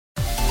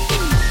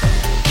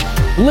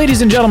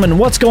Ladies and gentlemen,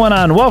 what's going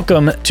on?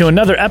 Welcome to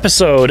another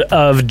episode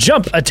of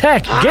Jump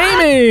Attack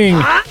Gaming.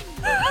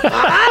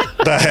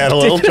 I had a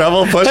little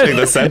trouble pushing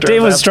the center.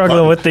 Dave was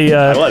struggling with the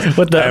I'm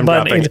button,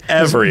 dropping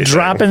everything.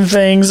 dropping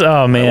things.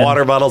 Oh man, My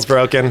water bottle's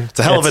broken.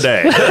 It's a hell of a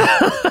day.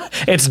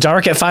 it's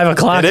dark at 5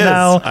 o'clock It is.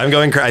 now. I'm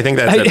going crazy. I think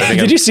that's it. I think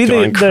Did I'm you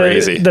see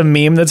crazy. the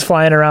meme that's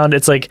flying around?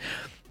 It's like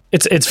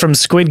it's from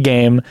Squid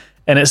Game.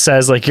 And it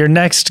says, like, your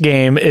next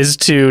game is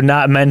to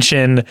not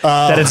mention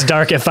that it's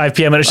dark at 5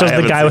 p.m. And it shows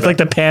the guy with, like,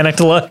 the panicked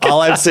look. All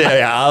I'm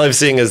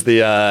seeing is the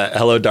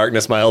hello,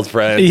 darkness, my old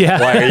friend.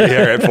 Yeah. Why are you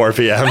here at 4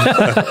 p.m.?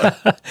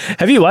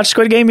 Have you watched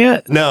Squid Game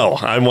yet? No,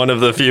 I'm one of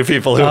the few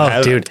people who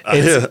have. Dude,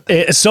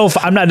 it's so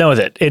I'm not done with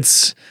it.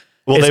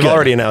 They've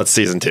already announced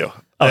season 2.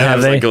 Oh,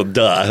 have they? Like, oh,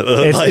 duh.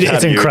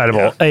 It's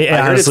incredible. I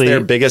heard honestly, it's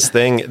their biggest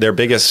thing, their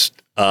biggest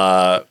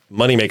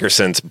moneymaker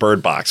since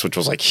Bird Box, which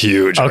was like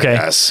huge, okay. I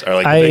guess, or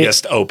like the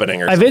biggest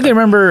opening. Or I vaguely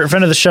remember a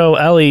friend of the show,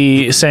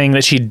 Ellie, saying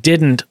that she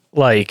didn't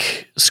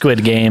like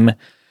Squid Game.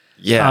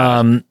 Yeah.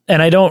 And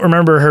I don't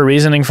remember her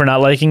reasoning for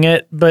not liking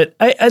it, but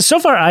so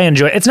far I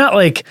enjoy it. It's not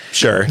like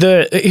Sure.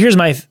 Here's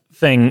my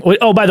thing.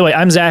 Oh, by the way,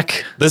 I'm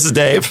Zach. This is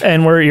Dave.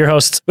 And we're your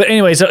hosts. But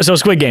anyway, so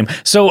Squid Game.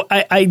 So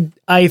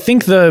I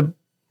think the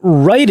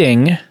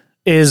writing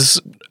is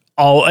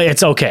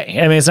it's okay.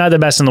 I mean, it's not the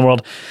best in the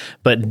world,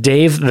 but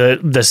Dave, the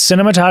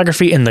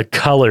cinematography and the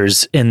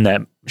colors in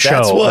that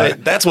show.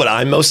 That's what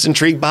I'm most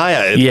intrigued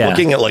by. Yeah.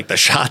 Looking at like the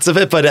shots of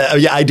it, but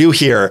yeah, I do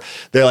hear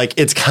they're like,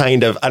 it's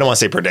kind of, I don't want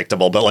to say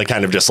predictable, but like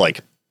kind of just like.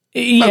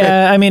 Yeah,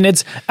 okay. I mean,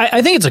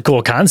 I think it's a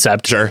cool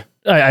concept. Sure.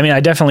 I mean, I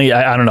definitely,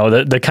 I don't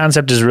know, the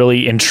concept is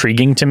really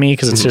intriguing to me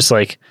because it's just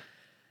like,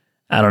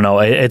 I don't know,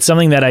 it's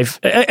something that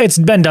it's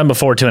been done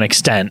before to an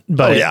extent,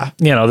 but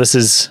this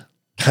is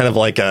kind of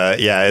like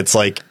it's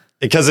like,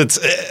 because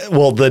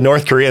the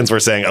North Koreans were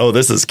saying, oh,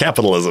 this is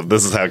capitalism.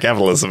 This is how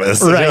capitalism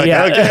is. Right, like,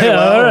 yeah. Okay,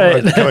 well, all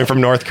right. we're coming from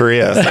North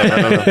Korea. So I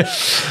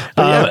don't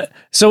know.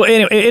 So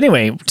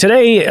anyway,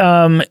 today,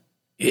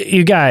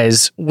 you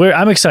guys,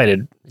 I'm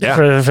excited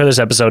for this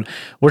episode.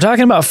 We're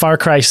talking about Far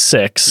Cry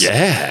 6.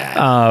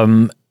 Yeah.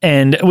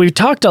 And we've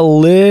talked a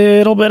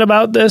little bit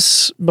about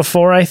this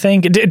before, I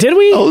think. Did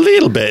we? A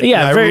little bit.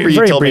 Yeah, I remember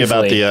you told briefly. me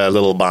about the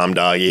little bomb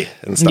doggy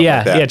and stuff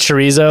like that. Yeah,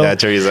 chorizo. Yeah,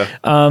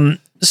 chorizo.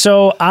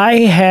 So I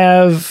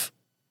have,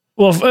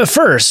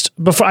 first,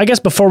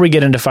 before we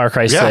get into Far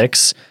Cry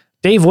 6,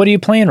 Dave, what are you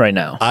playing right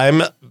now?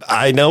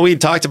 I know we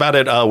talked about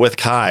it with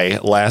Kai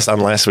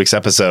on last week's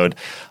episode.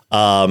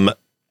 I'm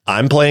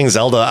playing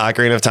Zelda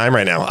Ocarina of Time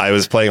right now. I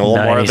was playing a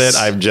little more of it.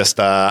 I just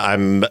got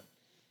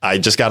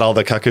all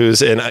the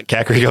Kakus in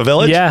Kakariko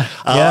Village. Yeah.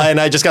 And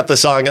I just got the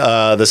song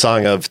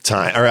of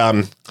time, or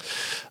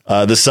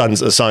the Song of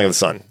the Sun,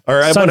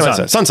 or Sun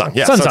Song.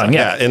 Yeah. Sun Song.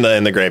 Yeah.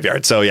 In the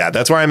graveyard. So yeah,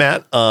 that's where I'm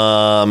at.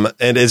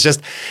 And it's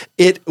just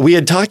we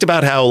had talked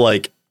about how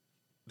like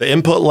the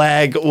input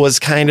lag was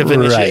kind of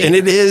an issue, and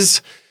it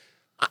is.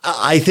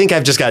 I think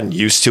I've just gotten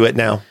used to it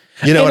now.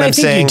 You know what I'm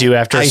saying? You do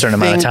after a certain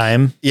amount of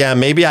time. Yeah,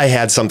 maybe I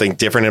had something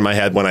different in my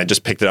head when I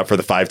just picked it up for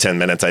the 5-10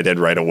 minutes I did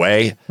right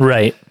away.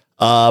 Right.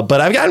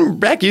 But I've gotten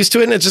back used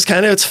to it, and it's just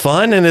it's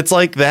fun, and it's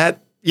like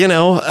that.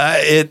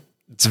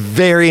 It's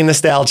very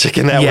nostalgic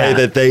in that way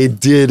that they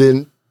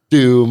didn't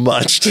do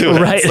much to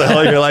it. Right.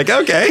 So you're like,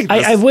 okay.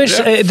 I wish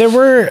there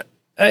were.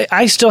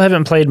 I still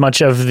haven't played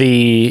much of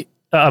the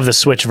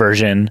Switch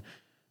version,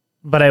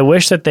 but I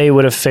wish that they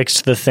would have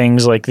fixed the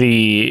things like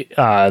the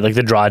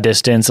draw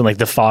distance and like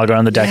the fog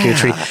around the Deku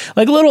tree,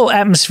 like little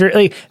atmosphere.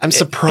 Like, I'm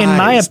surprised. In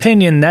my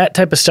opinion, that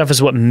type of stuff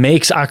is what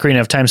makes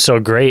Ocarina of Time so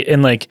great.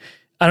 And like,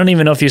 I don't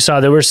even know if you saw,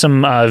 there were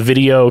some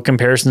video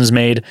comparisons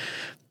made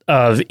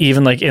of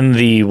even like in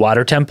the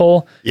Water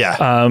Temple.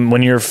 Yeah.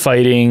 When you're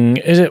fighting,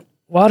 is it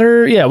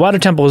Water? Yeah, Water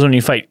Temple is when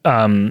you fight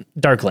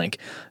Dark Link,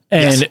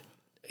 and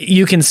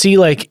you can see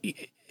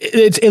like.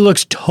 It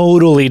looks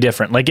totally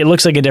different. Like it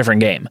looks like a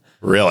different game.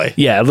 Really?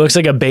 Yeah. It looks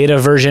like a beta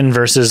version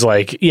versus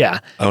like,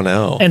 Oh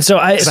no. And so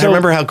I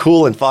remember how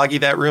cool and foggy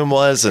that room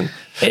was. And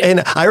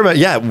I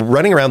remember,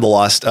 running around the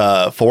Lost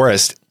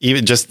Forest,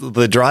 even just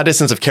the draw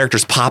distance of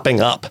characters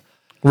popping up.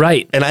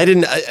 Right. And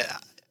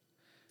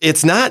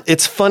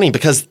it's funny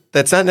because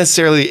that's not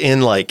necessarily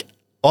in like,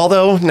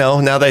 although now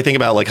that I think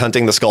about like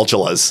hunting the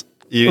Skulltulas,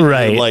 you'll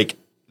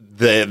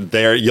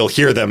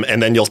hear them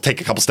and then you'll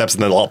take a couple steps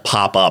and then they'll all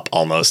pop up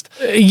almost.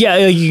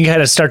 Yeah, you can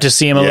kind of start to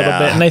see them a little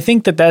bit. And I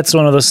think that's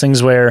one of those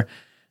things where,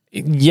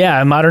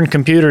 modern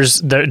computers,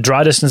 the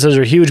draw distances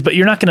are huge, but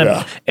you're not going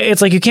to,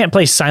 it's like you can't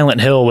play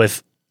Silent Hill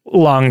with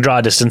long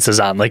draw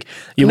distances on, like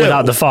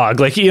without the fog.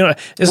 Like, I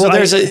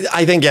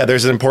think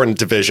there's an important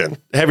division.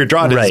 Have your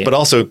draw distance, but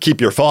also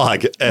keep your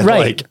fog. And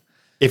like,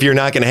 if you're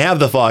not going to have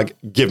the fog,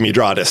 give me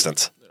draw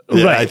distance.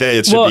 Yeah, right. I think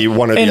it should be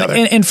one or the other.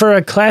 And for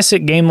a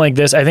classic game like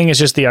this, I think it's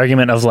just the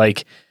argument of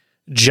like,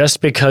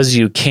 just because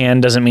you can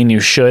doesn't mean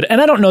you should.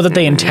 And I don't know that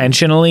they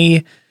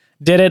intentionally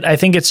did it. I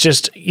think it's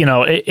just,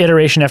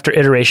 iteration after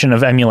iteration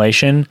of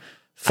emulation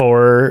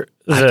for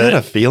I have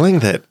a feeling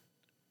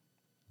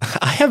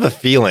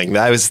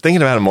that I was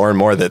thinking about it more and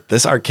more that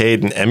this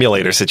arcade and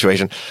emulator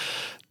situation,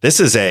 this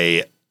is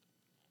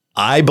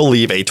I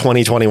believe a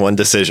 2021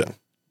 decision.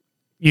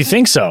 You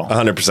think so?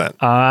 100%.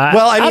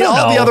 Well, I mean,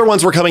 all the other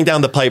ones were coming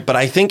down the pipe, but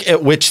I think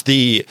at which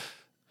I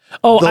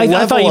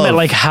thought you meant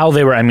like how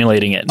they were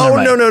emulating it.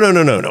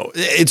 No.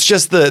 It's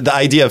just the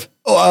idea of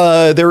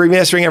they're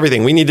remastering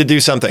everything. We need to do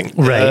something.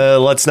 Right.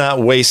 Let's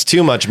not waste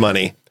too much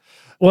money.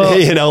 Well,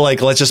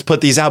 let's just put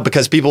these out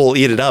because people will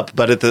eat it up.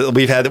 But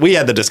we had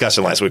the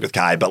discussion last week with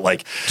Kai. But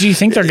do you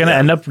think they're going to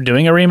end up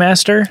doing a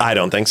remaster? I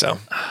don't think so.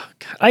 Oh,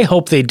 God. I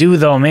hope they do,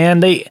 though,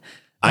 man.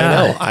 I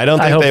know. I don't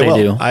think they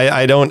will. Do.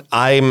 I don't.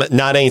 I'm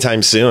not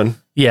anytime soon.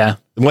 Yeah.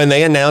 When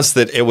they announced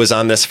that it was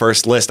on this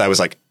first list, I was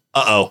like,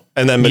 uh-oh.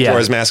 And then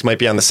Majora's Mask might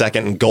be on the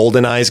second, and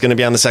GoldenEye is going to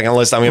be on the second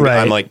list.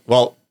 I'm like,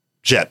 well,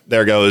 shit,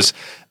 there goes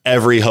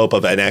every hope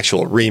of an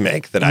actual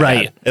remake that I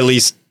had, at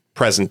least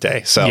present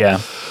day. So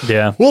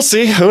yeah. We'll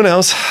see. Who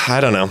knows?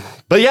 I don't know.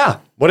 But yeah.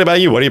 What about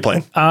you? What are you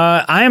playing?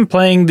 I am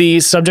playing the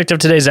subject of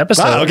today's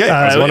episode.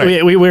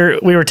 Okay. We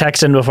were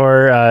texting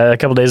before a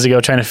couple days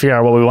ago trying to figure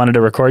out what we wanted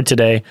to record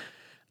today.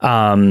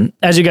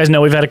 As you guys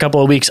know, we've had a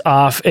couple of weeks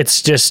off.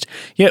 It's just,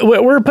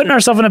 we're putting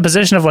ourselves in a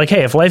position of like,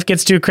 hey, if life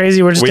gets too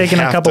crazy, we're just taking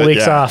a couple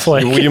weeks off.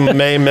 Like you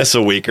may miss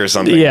a week or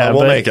something. But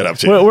we'll make it up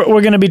to you.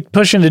 We're going to be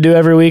pushing to do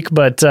every week,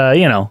 but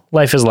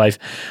life is life.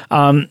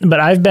 But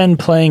I've been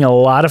playing a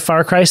lot of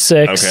Far Cry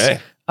 6. Okay.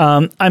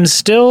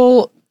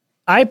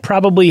 I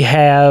probably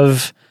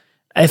have,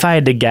 if I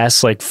had to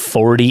guess, like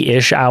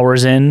 40-ish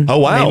hours in. Oh,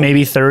 wow.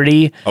 Maybe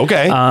 30.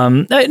 Okay.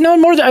 No,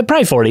 more than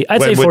probably 40.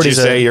 I'd say 40. Would you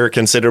say you're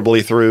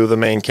considerably through the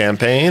main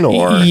campaign,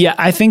 or? Yeah,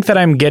 I think that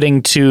I'm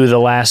getting to the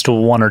last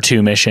one or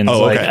two missions.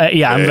 Oh,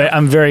 okay.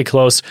 I'm very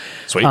close.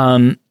 Sweet.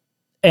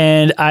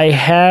 And I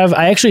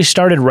actually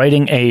started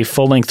writing a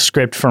full-length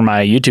script for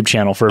my YouTube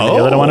channel for a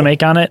video that I want to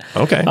make on it.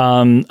 Okay.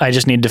 I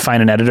just need to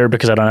find an editor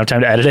because I don't have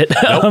time to edit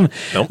it.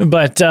 Nope.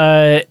 But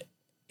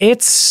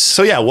it's...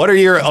 So yeah, what are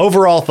your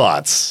overall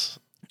thoughts?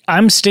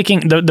 I'm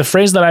sticking... The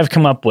phrase that I've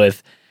come up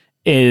with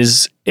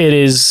is, it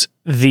is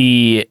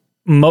the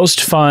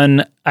most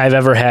fun I've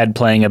ever had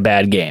playing a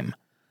bad game.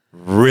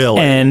 Really?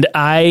 And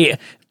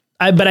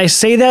but I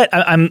say that,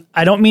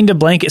 I don't mean to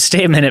blanket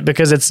statement it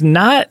because it's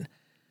not...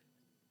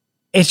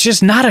 It's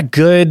just not a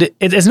good...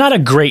 It's not a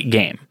great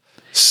game.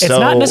 So, it's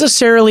not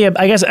necessarily...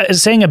 I guess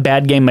saying a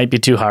bad game might be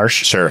too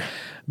harsh. Sure.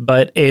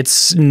 But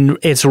it's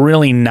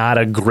really not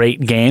a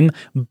great game.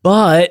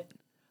 But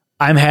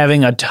I'm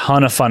having a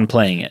ton of fun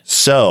playing it.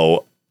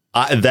 So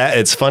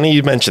it's funny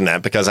you mentioned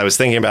that because I was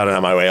thinking about it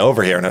on my way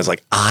over here, and I was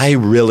like, I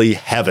really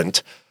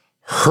haven't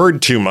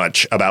heard too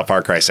much about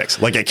Far Cry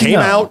 6. Like, it came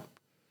out,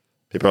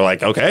 people are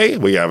like, okay,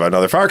 we have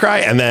another Far Cry,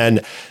 and then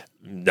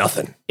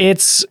nothing.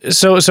 It's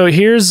so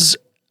here's...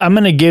 I'm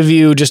going to give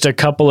you just a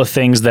couple of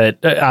things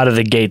that out of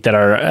the gate that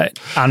are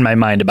on my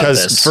mind about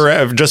this.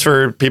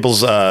 For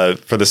people's,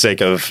 for the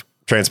sake of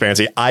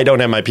transparency, I don't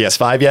have my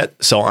PS5 yet,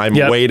 so I'm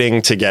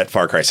waiting to get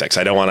Far Cry 6.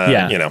 I don't want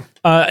to,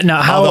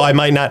 now although I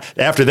might not,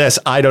 after this,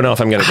 I don't know if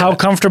I'm going to. How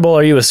comfortable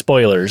are you with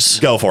spoilers?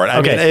 Go for it.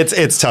 I mean,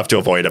 it's tough to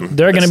avoid them.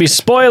 There are going to be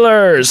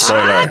spoilers.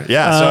 Spoiler.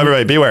 Yeah, so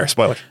everybody beware.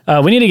 Spoiler.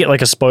 We need to get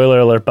like a spoiler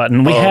alert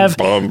button. We have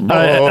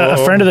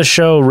a friend of the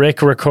show,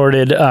 Rick,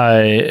 recorded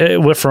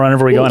for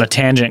whenever we go on a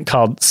tangent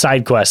called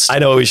Side Quest. I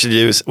know what we should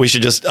use. We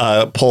should just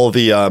pull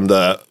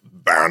the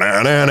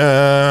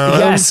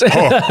yes.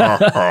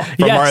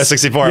 From Mario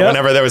 64,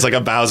 whenever there was like a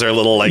Bowser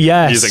little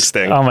music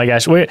sting. Oh my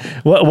gosh.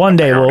 One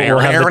day we'll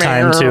have the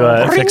time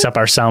to fix up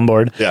our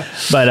soundboard. Yeah.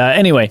 But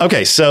anyway.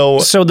 Okay. So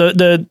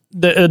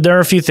there are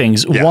a few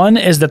things. Yeah. One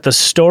is that the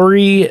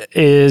story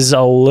is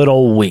a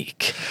little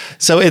weak.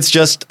 So it's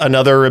just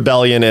another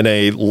rebellion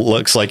in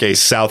looks like a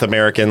South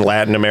American,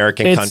 Latin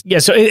American country. Yeah.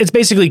 So it's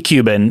basically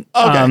Cuban.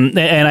 Okay.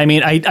 And I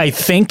mean, I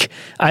think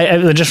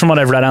just from what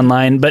I've read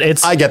online,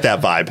 but I get that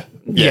vibe.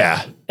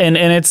 Yeah. And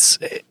it's,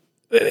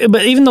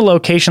 but even the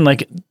location,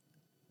 like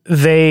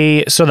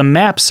so the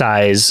map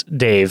size,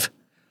 Dave,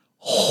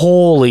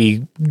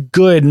 holy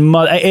good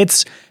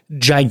it's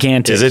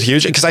gigantic. Is it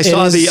huge? Because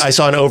I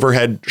saw an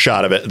overhead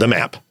shot of it, the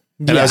map.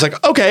 And I was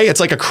like, okay,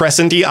 it's like a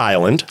crescenty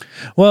island.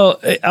 Well,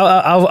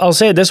 I'll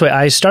say it this way.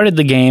 I started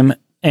the game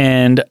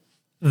and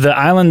the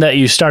island that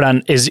you start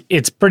on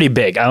it's pretty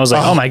big. I was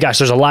like, oh my gosh,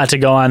 there's a lot to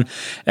go on.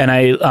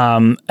 And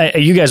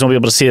you guys won't be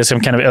able to see this.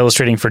 I'm kind of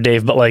illustrating for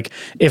Dave, but like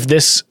if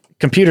this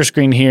computer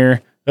screen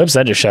here, oops,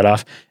 that just shut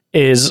off,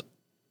 is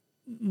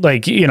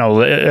like, there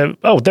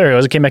it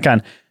was. It came back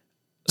on.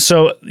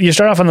 So you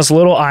start off on this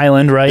little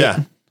island, right?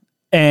 Yeah.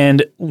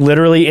 And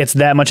literally it's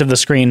that much of the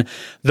screen.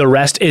 The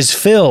rest is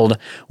filled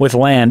with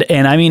land.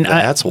 And I mean,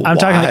 I'm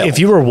talking, if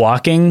you were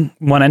walking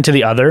one end to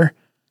the other,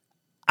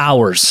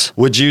 hours.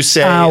 Would you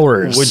say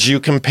hours? Would you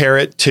compare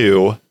it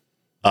to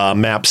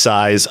map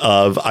size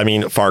of,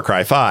 Far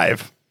Cry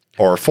 5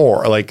 or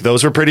 4? Like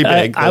those were pretty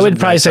big. I would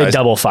probably say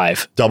double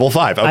 5. Double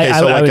 5. Okay,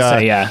 I would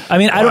say, yeah. I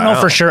mean, I don't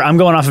know for sure. I'm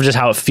going off of just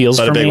how it feels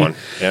for me. A big one.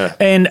 Yeah.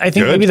 And I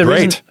think maybe the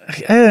reason.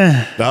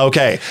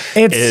 Okay.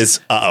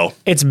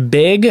 It's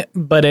big,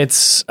 but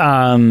it's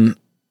and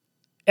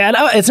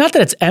it's not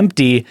that it's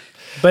empty,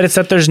 but it's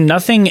that there's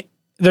nothing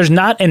there's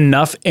not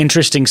enough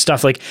interesting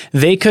stuff. Like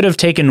they could have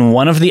taken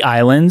one of the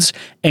islands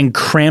and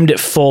crammed it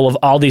full of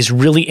all these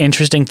really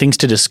interesting things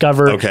to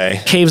discover.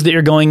 Okay. Caves that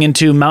you're going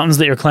into, mountains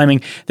that you're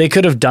climbing. They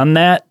could have done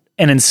that.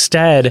 And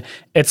instead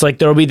it's like,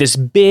 there'll be this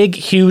big,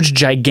 huge,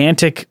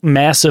 gigantic,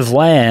 massive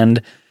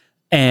land.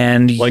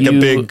 And like a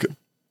big,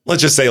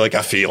 let's just say like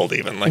a field,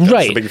 even like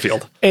right. a big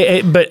field.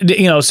 But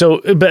you know,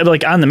 but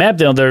like on the map,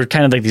 they're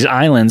kind of like these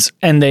islands,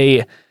 and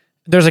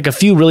there's like a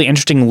few really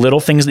interesting little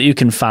things that you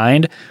can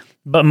find.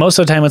 But most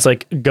of the time, it's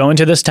like go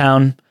into this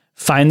town,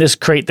 find this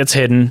crate that's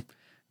hidden,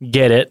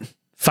 get it,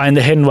 find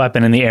the hidden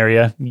weapon in the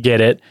area, get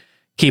it,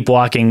 keep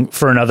walking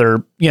for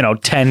another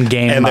 10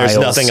 game and miles.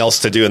 There's nothing else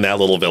to do in that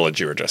little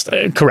village you were just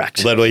in.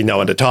 Correct. Literally no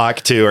one to talk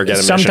to or get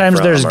a Sometimes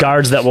mission there's from,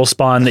 guards that will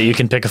spawn that you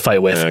can pick a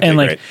fight with. Okay, and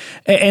like,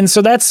 great. and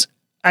so that's,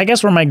 I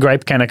guess where my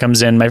gripe kind of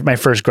comes in. My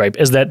first gripe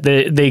is that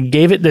they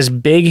gave it this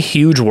big,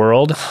 huge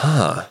world.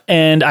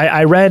 And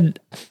I read,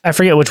 I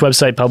forget which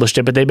website published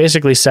it, but they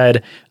basically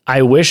said,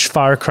 I wish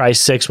Far Cry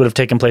 6 would have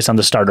taken place on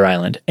the starter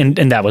island. And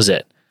that was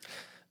it.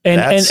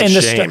 That's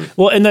a shame.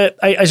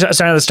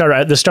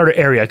 The starter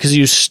area, because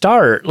you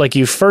start, like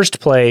you first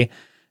play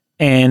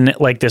in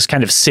like this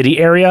kind of city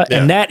area,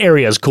 and that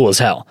area is cool as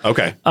hell.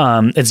 Okay.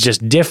 It's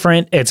just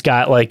different. It's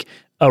got like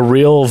a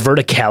real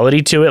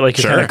verticality to it. Like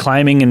you're kind of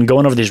climbing and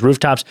going over these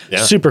rooftops.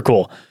 Yeah. Super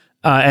cool.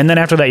 And then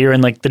after that, you're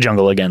in like the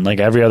jungle again, like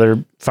every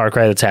other Far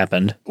Cry that's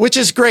happened. Which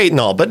is great and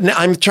all, but now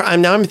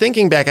I'm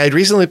thinking back. I'd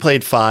recently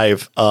played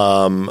 5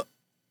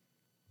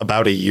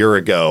 about a year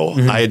ago.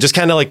 Mm-hmm. I had just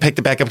kind of like picked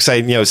it back up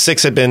because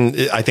 6 had been,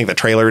 I think the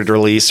trailer had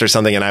released or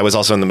something, and I was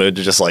also in the mood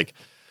to just like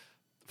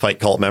fight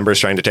cult members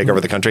trying to take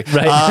over the country.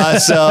 Right.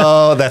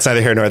 So that's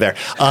neither here nor there.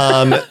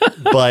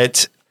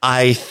 But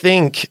I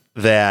think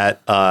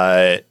that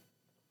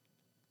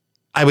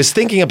I was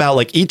thinking about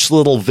like each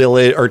little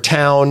village or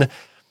town,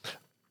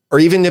 or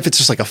even if it's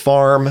just like a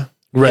farm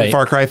in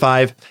Far Cry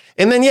 5.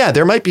 And then,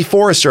 there might be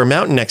forest or a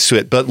mountain next to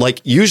it. But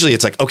like, usually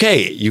it's like,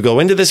 okay, you go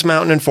into this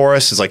mountain and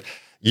forest. It's like,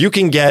 you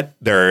can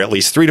there are at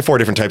least 3 to 4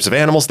 different types of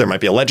animals. There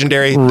might be a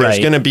legendary. Right. There's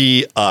going to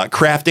be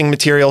crafting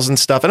materials and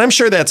stuff. And I'm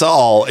sure that's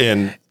all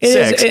in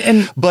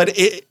 6. But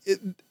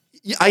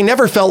I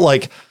never felt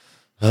like,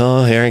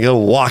 oh, here I go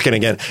walking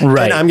again.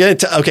 Right. And I'm going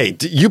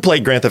to, you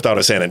played Grand Theft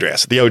Auto San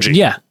Andreas, the OG.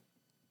 Yeah.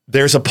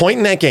 There's a point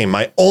in that game.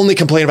 My only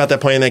complaint about that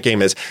point in that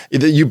game is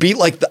that you beat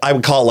I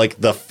would call it like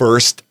the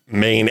first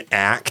main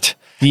act.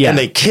 Yeah. And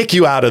they kick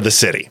you out of the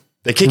city.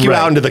 They kick you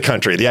out into the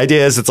country. The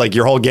idea is it's like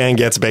your whole gang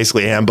gets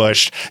basically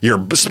ambushed.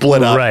 You're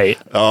split up. Right.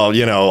 Oh,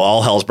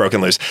 all hell's broken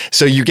loose.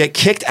 So you get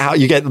kicked out.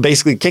 You get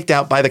basically kicked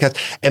out by the cops,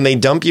 and they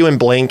dump you in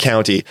Blaine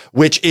County,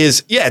 which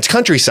is, it's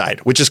countryside,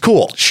 which is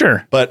cool.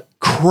 Sure. But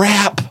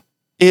crap,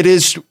 it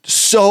is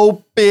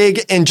so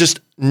big and just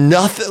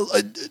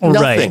nothing.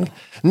 Right.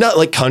 Not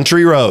like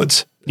country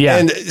roads. Yeah.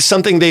 And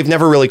something they've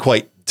never really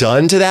quite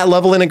done to that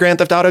level in a Grand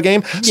Theft Auto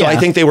game. So I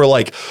think they were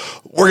like,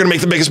 we're going to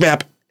make the biggest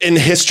map in the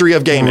history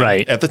of gaming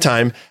at the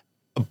time,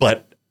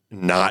 but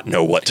not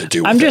know what to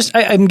do. I'm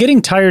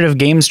getting tired of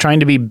games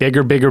trying to be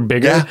bigger.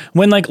 Yeah.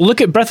 When like, look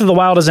at Breath of the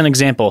Wild as an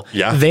example.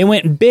 Yeah. They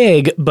went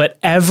big, but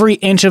every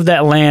inch of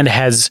that land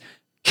has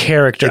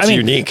character. It's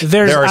unique.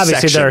 There are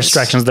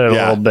sections that are a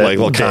little bit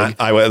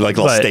like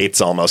little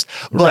states almost.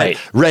 But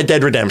Red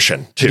Dead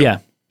Redemption too. Yeah.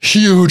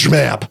 Huge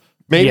map.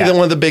 Maybe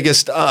one of the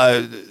biggest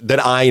that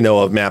I know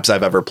of maps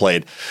I've ever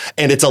played.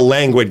 And it's a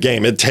languid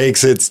game. It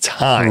takes its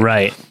time.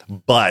 Right.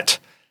 But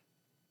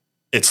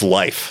it's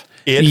life.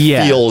 It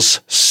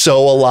feels so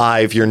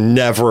alive. You're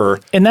never.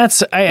 And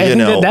that's, I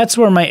think that's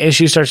where my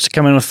issue starts to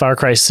come in with Far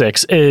Cry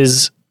 6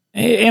 is,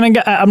 and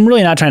I'm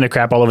really not trying to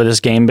crap all over this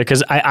game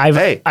because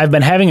I've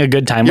been having a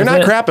good time with it. You're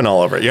not crapping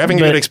all over it. You're having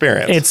a good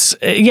experience.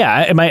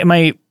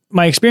 It's,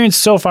 my experience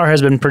so far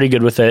has been pretty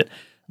good with it,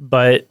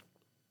 but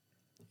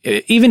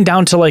even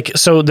down to like,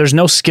 so there's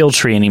no skill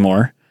tree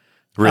anymore.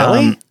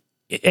 Really?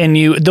 And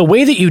the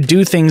way that you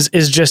do things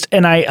is just,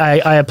 and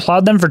I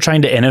applaud them for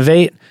trying to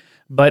innovate,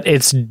 but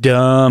it's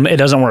dumb. It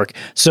doesn't work.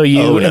 So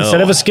instead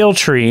of a skill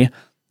tree,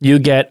 you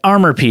get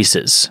armor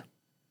pieces.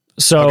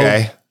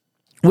 So,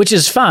 which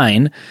is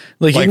fine.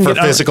 Like you can for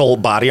get physical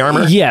body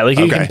armor? Yeah. Like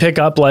you can pick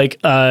up like,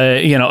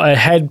 a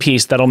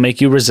headpiece that'll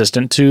make you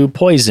resistant to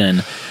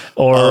poison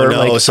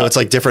or so it's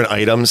like different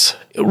items.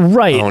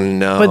 Right. Oh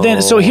no. But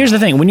then, so here's the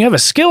thing, when you have a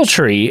skill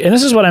tree, and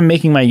this is what I'm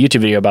making my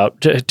YouTube video about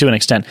to an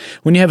extent,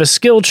 when you have a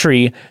skill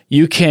tree,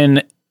 you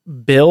can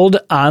build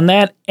on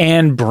that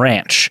and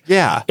branch.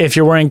 Yeah. If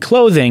you're wearing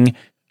clothing,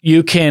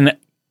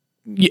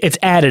 it's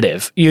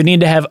additive. You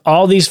need to have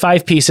all these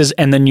 5 pieces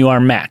and then you are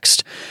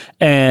maxed.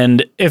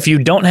 And if you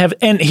don't have,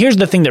 and here's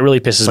the thing that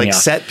really pisses me off.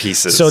 Set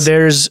pieces. So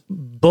there's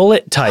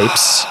bullet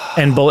types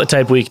and bullet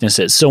type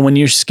weaknesses. So when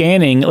you're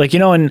scanning, like, you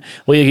can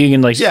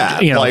like,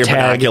 your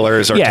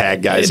binoculars or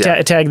tag guys.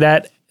 Tag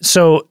that.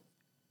 So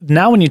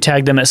now when you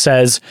tag them, it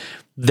says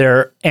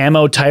their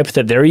ammo type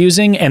that they're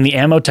using and the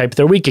ammo type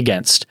they're weak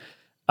against.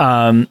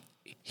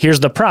 Here's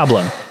the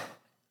problem.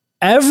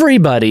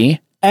 Everybody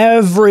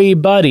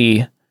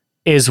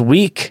is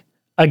weak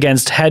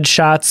against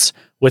headshots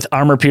with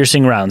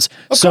armor-piercing rounds.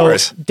 Of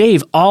course.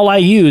 Dave,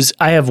 I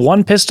have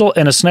one pistol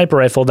and a sniper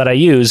rifle that I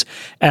use,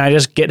 and I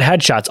just get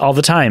headshots all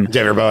the time. Do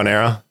you have your bow and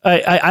arrow?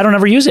 I don't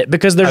ever use it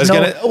because there's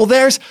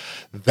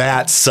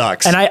that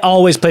sucks. And I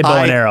always play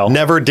bow and arrow.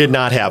 Never did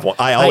not have one.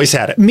 I always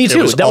had it. Me too.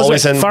 It was that always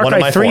was like in Far one of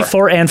Cry my 3,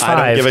 4, and 5.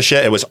 I don't give a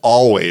shit. It was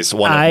always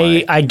one of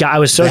my. I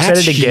was so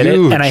excited to get it,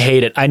 and I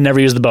hate it. I never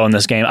used the bow in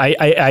this game.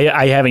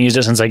 I haven't used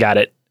it since I got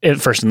it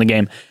first in the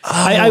game.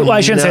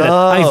 I shouldn't say that.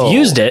 I've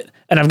used it,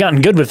 and I've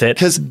gotten good with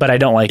it, but I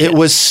don't like it. It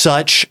was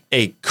such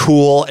a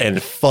cool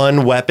and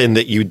fun weapon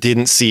that you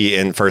didn't see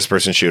in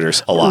first-person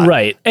shooters a lot.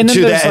 Right. And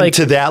then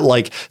to that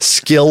like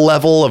skill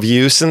level of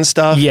use and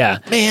stuff. Yeah.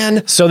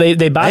 Man. So they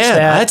botched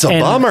that. That's a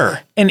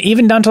bummer. And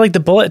even down to like the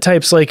bullet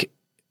types, like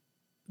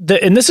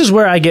and this is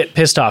where I get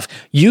pissed off.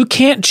 You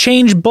can't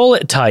change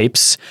bullet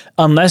types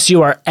unless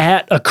you are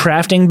at a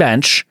crafting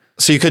bench.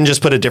 So you couldn't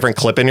just put a different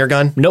clip in your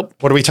gun? Nope.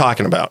 What are we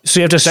talking about? So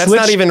you have to switch. That's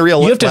not even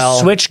real. You have to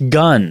switch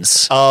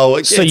guns.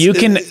 Oh, so you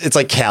can. It's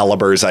like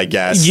calibers, I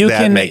guess.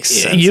 That makes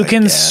sense. You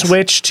can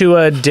switch to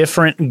a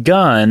different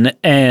gun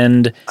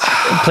and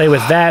play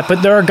with that.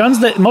 But there are guns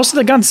that most of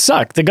the guns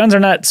suck. The guns are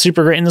not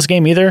super great in this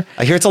game either.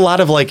 I hear it's a lot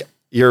of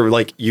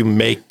you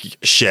make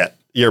shit.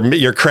 By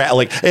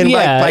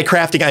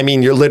crafting I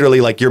mean you're literally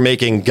you're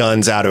making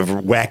guns out of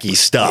wacky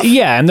stuff.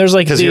 Yeah, and there's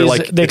these,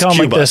 they call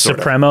them the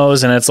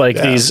Supremos, and it's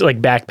these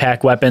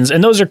backpack weapons,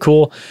 and those are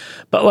cool.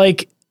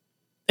 But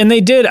and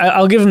they did.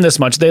 I'll give them this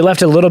much: they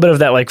left a little bit of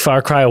that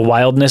Far Cry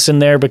wildness in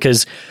there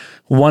because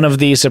one of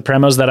the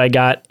Supremos that I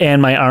got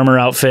and my armor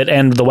outfit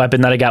and the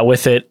weapon that I got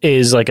with it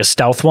is a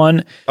stealth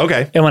one.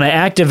 Okay. And when I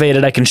activate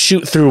it, I can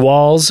shoot through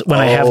walls when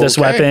I have this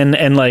weapon,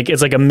 and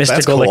it's a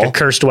mystical, cool. a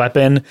cursed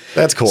weapon.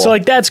 That's cool. So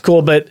that's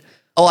cool, but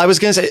I was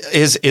gonna say,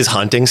 is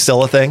hunting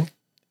still a thing?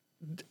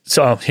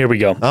 So here we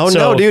go. Oh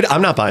no, dude,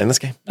 I'm not buying this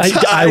game.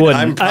 I wouldn't.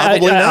 I'm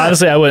probably not.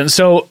 Honestly, I wouldn't.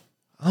 So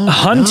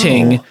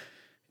hunting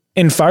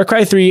in Far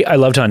Cry 3, I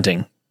loved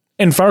hunting.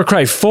 In Far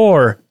Cry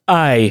 4,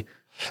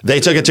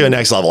 they took it to a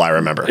next level, I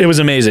remember. It was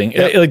amazing.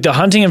 Yep. The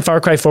hunting in Far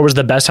Cry 4 was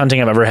the best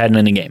hunting I've ever had in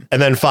any game.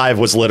 And then 5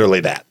 was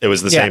literally that. It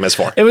was the same as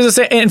 4. It was the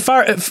same. In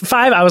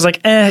 5, I was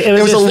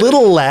It was a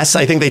little less.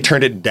 I think they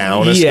turned it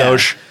down a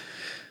skosh.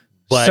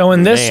 But so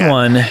in this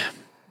one,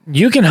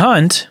 you can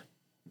hunt,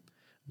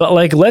 but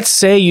let's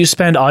say you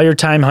spend all your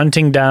time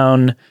hunting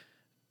down,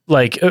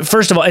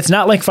 first of all, it's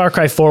not like Far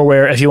Cry 4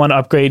 where if you want to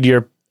upgrade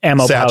your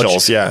ammo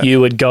satchels, pouch, you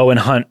would go and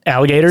hunt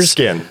alligators.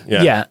 Skin,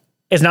 yeah.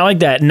 It's not like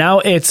that. Now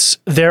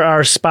there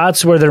are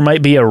spots where there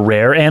might be a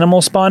rare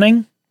animal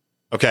spawning.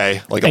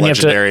 Okay, like a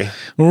legendary.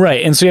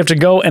 Right, and so you have to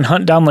go and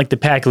hunt down the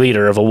pack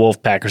leader of a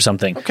wolf pack or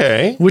something.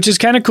 Okay. Which is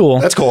kind of cool.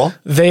 That's cool.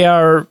 They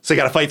are... So you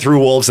got to fight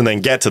through wolves and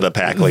then get to the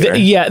pack leader.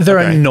 They're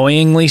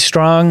annoyingly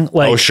strong.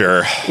 Oh,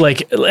 sure.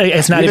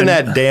 It's not even...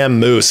 that damn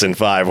moose in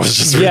 5 was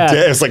just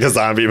ridiculous. It was like a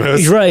zombie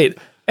moose. Right.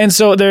 And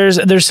so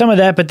there's some of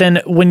that, but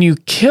then when you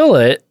kill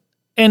it,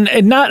 and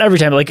not every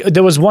time,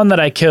 there was one that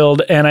I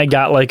killed and I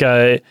got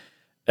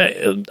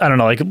I don't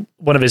know,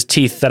 one of his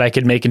teeth that I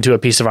could make into a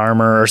piece of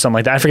armor or something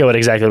like that. I forget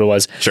exactly what it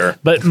was. Sure.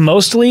 But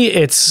mostly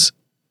it's,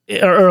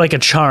 or a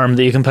charm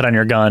that you can put on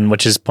your gun,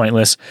 which is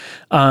pointless.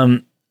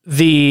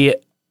 The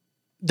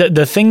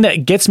thing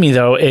that gets me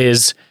though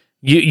is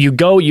you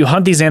go, you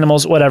hunt these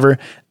animals, whatever,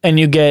 and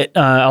you get,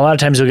 a lot of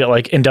times you'll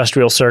get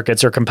industrial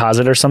circuits or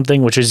composite or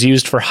something, which is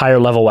used for higher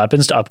level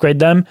weapons to upgrade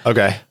them.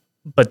 Okay.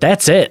 But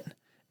that's it.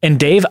 And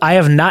Dave, I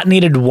have not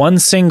needed one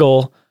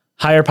single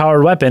higher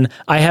powered weapon.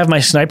 I have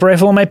my sniper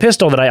rifle and my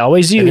pistol that I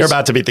always use. And you're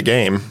about to beat the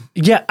game.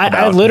 Yeah,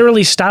 I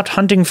literally stopped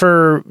hunting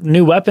for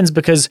new weapons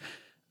because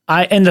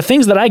and the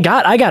things that I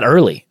got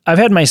early. I've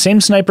had my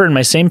same sniper and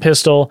my same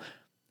pistol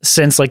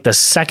since the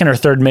second or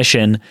third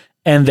mission,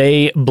 and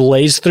they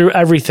blaze through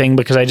everything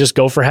because I just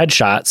go for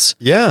headshots.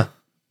 Yeah.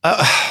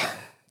 Man,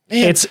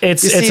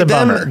 it's a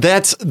bummer.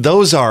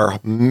 Those are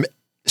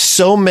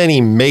so many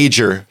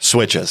major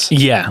switches.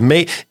 Yeah.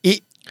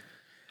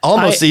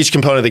 Almost each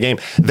component of the game.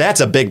 That's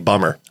a big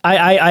bummer.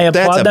 I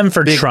applaud them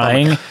for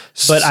trying,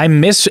 but I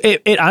miss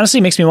it. It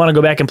honestly makes me want to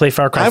go back and play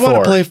Far Cry 4. I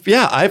want to play.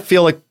 Yeah, I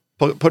feel like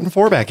putting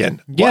 4 back in.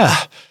 Yeah.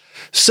 Wow.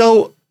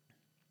 So,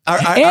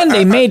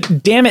 they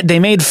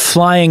made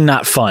flying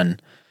not fun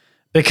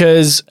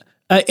because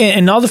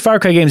in all the Far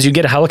Cry games you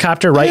get a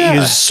helicopter, right? Yeah.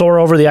 You soar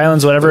over the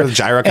islands, whatever.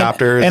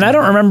 Gyrocopters. And I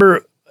don't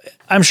remember.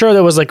 I'm sure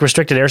there was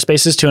restricted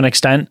airspaces to an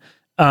extent.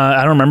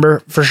 I don't remember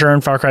for sure in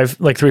Far Cry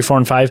 3, 4,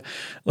 and 5.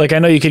 I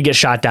know you could get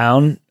shot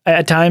down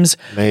at times.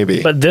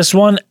 Maybe. But this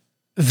one,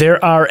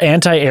 there are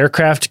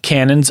anti-aircraft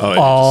cannons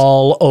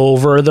all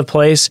over the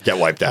place. Get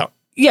wiped out.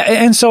 Yeah,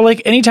 and so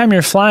anytime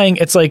you're flying,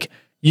 it's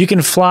you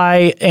can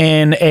fly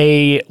in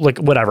a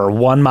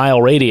 1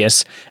 mile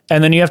radius,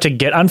 and then you have to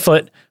get on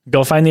foot,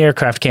 go find the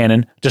aircraft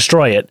cannon,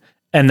 destroy it,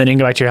 and then you can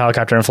go back to your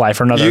helicopter and fly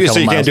for another couple miles.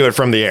 So you can't do it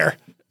from the air.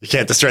 You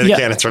can't destroy the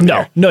cannons from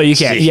there. No, you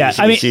can't. Yeah,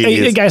 I mean,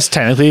 I guess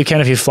technically you can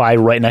if you fly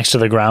right next to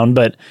the ground,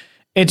 but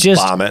it just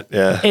bomb it.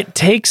 Yeah,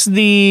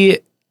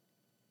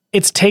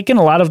 it's taken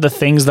a lot of the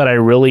things that I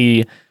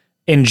really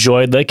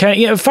enjoyed.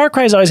 Far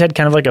Cry's always had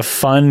kind of a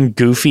fun,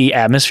 goofy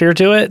atmosphere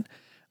to it.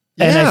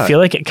 And I feel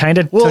like it kind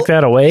of took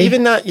that away.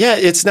 Even not,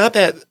 it's not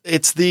that.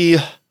 It's the,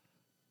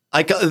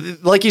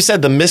 like you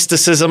said, the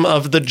mysticism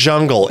of the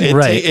jungle.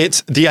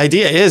 It's the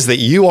idea is that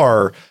you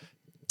are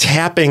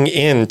tapping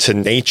into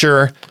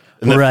nature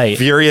and the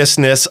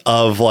furiousness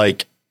of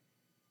like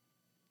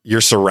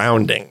your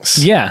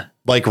surroundings. Yeah.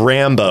 Like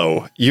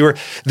Rambo,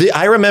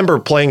 I remember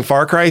playing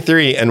Far Cry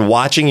 3 and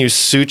watching you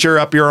suture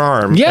up your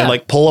arm and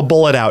like pull a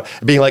bullet out,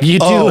 being like,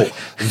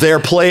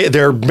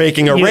 they're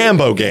making a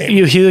Rambo game.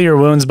 You heal your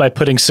wounds by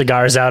putting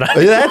cigars out.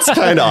 That's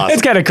kind of awesome.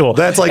 It's kind of cool.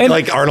 That's like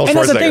Arnold Schwarzenegger. And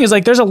that's the thing is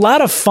like, there's a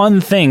lot of fun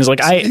things. Like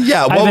I've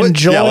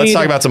enjoyed. Yeah, let's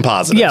talk about some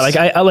positives. Yeah, like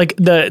I like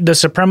the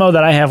Supremo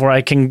that I have where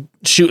I can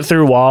shoot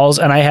through walls,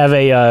 and I have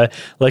a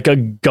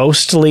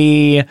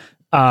ghostly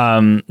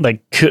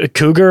like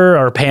cougar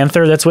or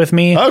panther that's with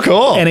me. Oh,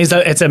 cool. And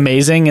it's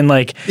amazing. And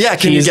like,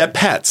 can you get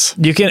pets?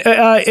 You can,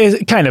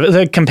 kind of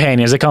the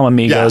companions, they call them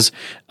amigos.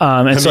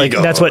 And so like,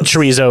 that's what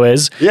Chorizo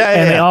is.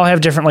 And they all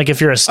have different, like if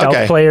you're a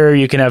stealth player,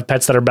 you can have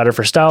pets that are better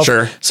for stealth.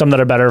 Sure. Some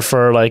that are better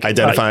for like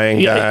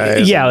identifying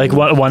guys. Yeah. Like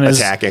one is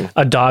attacking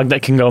a dog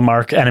that can go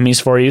mark enemies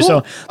for you.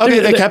 Cool. So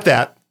they kept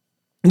that.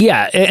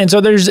 Yeah. And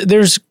so there's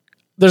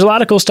a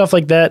lot of cool stuff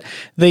like that.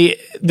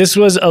 This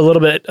was a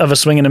little bit of a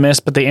swing and a miss,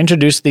 but they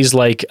introduced these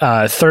like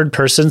third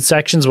person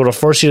sections where it'll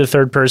force you to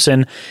third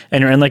person,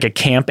 and you're in like a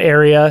camp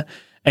area,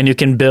 and you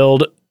can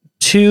build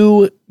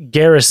 2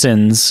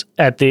 garrisons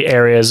at the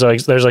areas. So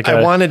there's like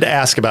I wanted to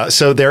ask about,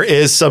 so there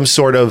is some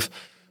sort of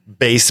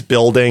base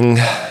building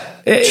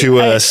to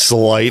a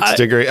slight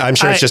degree. I'm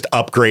sure it's just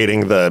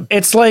upgrading the.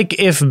 It's like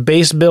if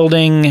base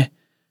building,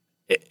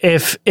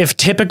 if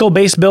typical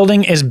base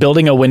building is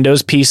building a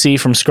Windows PC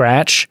from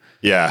scratch.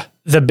 Yeah.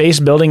 The base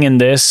building in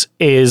this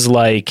is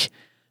like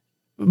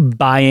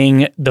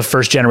buying the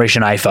first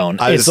generation iPhone.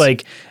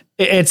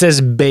 It's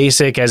as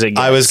basic as it gets.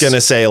 I was going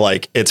to say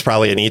like, it's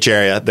probably in each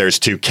area. There's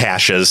 2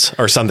 caches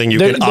or something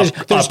can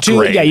upgrade.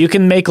 2. Yeah. You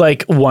can make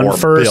like one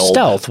for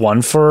stealth,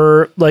 one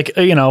for like,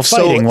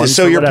 fighting.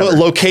 So you're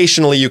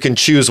locationally, you can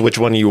choose which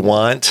one you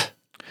want.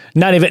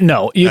 Not even,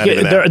 no,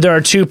 there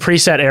are 2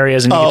 preset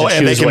areas and you get to choose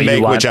and they can what make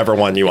you want. Whichever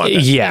one you want.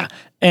 Yeah.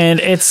 And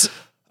it's,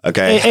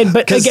 okay.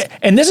 But again,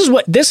 and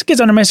this gets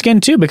under my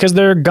skin too, because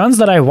there are guns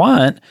that I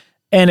want,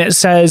 and it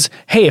says,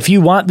 hey, if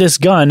you want this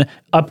gun,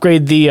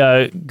 upgrade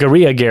the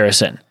Guerrilla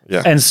Garrison.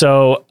 Yeah. And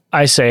so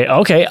I say,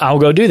 okay, I'll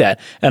go do that,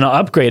 and I'll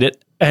upgrade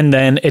it, and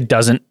then it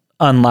doesn't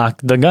unlock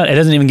the gun. It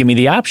doesn't even give me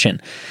the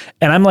option.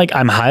 And I'm like,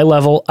 I'm high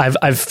level.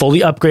 I've fully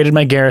upgraded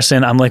my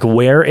garrison. I'm like,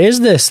 where is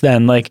this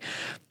then? Like,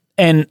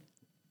 and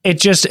it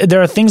just,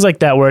 there are things like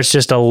that where it's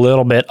just a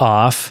little bit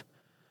off.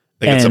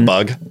 I think it's a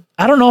bug.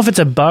 I don't know if it's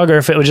a bug or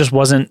if it just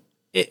wasn't,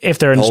 if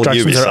their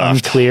instructions are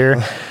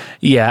unclear.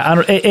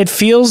 Yeah. It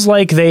feels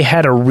like they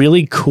had a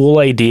really cool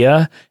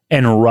idea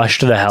and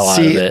rushed the hell out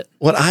of it.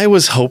 What I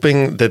was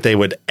hoping that they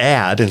would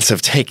add instead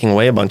of taking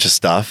away a bunch of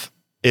stuff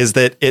is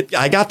that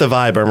I got the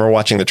vibe. I remember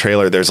watching the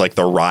trailer. There's like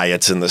the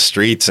riots in the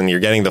streets, and you're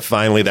getting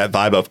finally that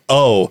vibe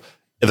of,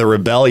 the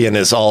rebellion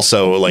is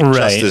also like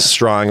just as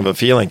strong of a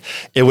feeling.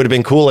 It would have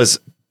been cool as,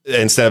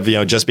 instead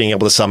of, just being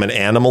able to summon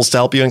animals to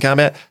help you in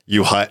combat,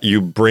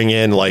 you bring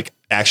in like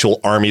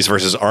actual armies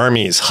versus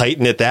armies,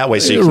 heighten it that way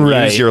so you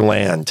can use your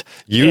land,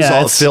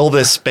 fill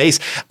this space.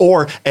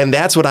 And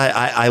that's what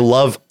I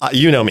love.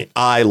 You know me,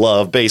 I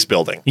love base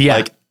building. Yeah.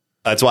 Like,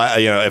 that's why,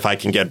 if I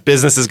can get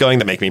businesses going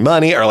that make me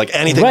money or like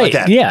anything like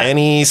that,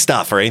 any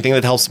stuff or anything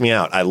that helps me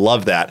out, I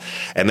love that.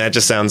 And that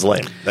just sounds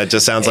lame. That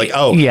just sounds like,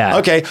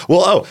 okay,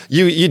 well,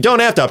 you don't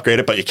have to upgrade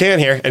it, but you can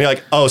here. And you're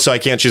like, so I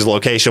can't choose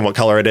location, what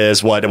color it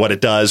is, what it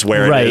does,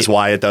 where it is,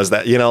 why it does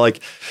that. Like,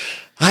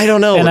 I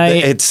don't know.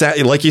 It's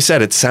like you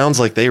said, it sounds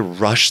like they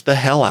rushed the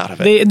hell out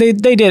of it.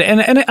 They did.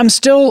 And I'm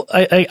still,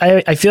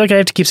 I feel like I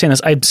have to keep saying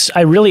this.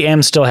 I really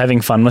am still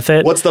having fun with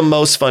it. What's the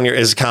most fun?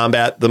 Is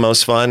combat the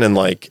most fun? And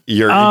like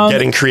you're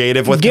getting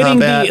creative with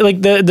combat?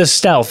 The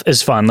stealth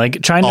is fun.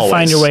 Like trying to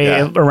find your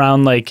way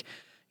around like,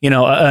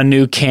 a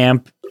new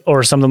camp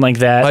or something like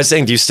that. I was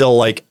saying, do you still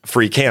like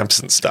free camps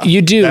and stuff?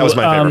 You do. That was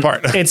my favorite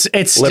part.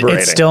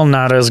 It's still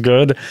not as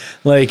good.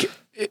 Like,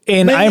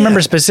 and I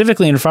remember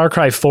specifically in Far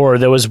Cry 4,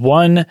 there was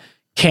one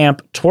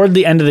camp toward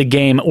the end of the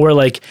game where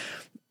like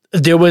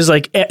there was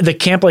like the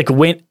camp like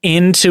went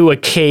into a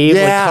cave,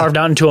 like carved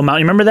out into a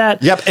mountain. You remember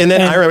that? Yep. And then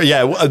I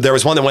remember, there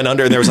was one that went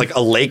under and there was like a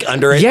lake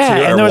under it. Yeah.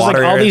 Too, and there was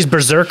like all these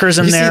berserkers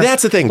in there. See,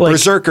 that's the thing. Like,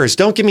 berserkers,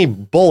 don't give me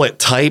bullet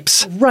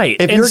types. Right.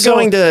 If you're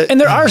going to.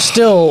 And there are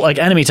still like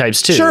enemy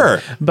types too.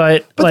 Sure.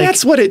 But like,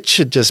 that's what it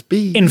should just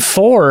be. In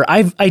 4,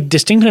 I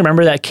distinctly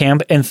remember that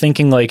camp and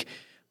thinking like,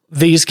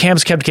 these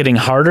camps kept getting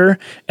harder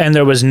and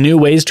there was new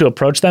ways to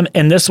approach them.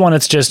 And this one,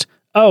 it's just,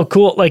 oh,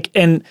 cool. Like,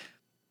 and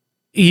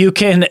you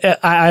can,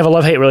 I have a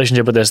love-hate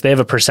relationship with this. They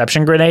have a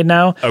perception grenade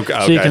now. Okay.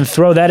 So you can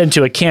throw that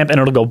into a camp and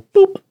it'll go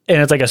boop.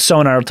 And it's like a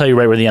sonar. It'll tell you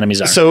right where the enemies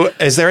are. So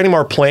is there any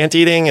more plant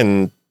eating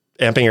and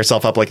amping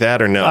yourself up like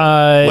that or no?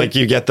 like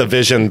you get the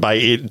vision by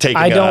taking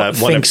I don't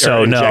think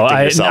so. No,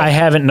 I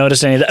haven't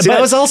noticed any of that. See,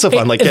 that was also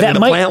fun. Like getting the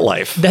plant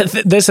life.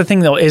 That's the thing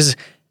though, is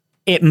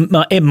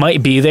it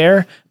might be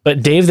there,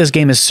 but Dave, this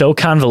game is so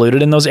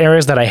convoluted in those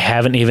areas that I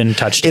haven't even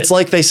touched it. It's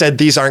like they said,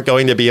 these aren't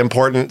going to be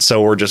important,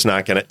 so we're just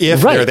not going to,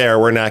 if they're there,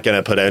 we're not going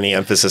to put any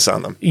emphasis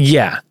on them.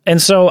 Yeah.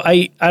 And so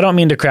I don't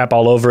mean to crap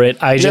all over it.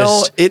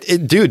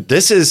 Dude,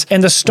 this is,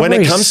 and the story,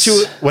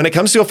 when it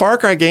comes to a Far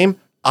Cry game,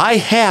 I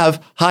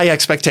have high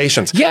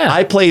expectations. Yeah.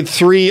 I played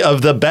 3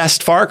 of the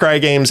best Far Cry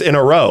games in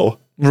a row.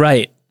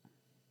 Right.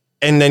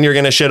 And then you're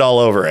going to shit all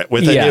over it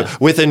with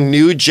a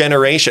new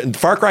generation.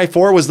 Far Cry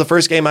 4 was the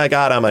first game I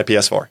got on my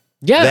PS4.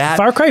 Yeah,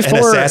 Far Cry 4.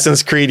 And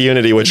Assassin's Creed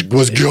Unity, which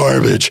was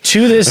garbage.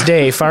 To this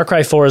day, Far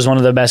Cry 4 is one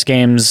of the best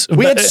games.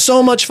 We had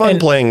so much fun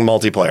playing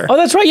multiplayer. Oh,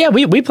 that's right. Yeah,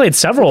 we played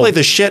several. We played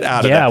the shit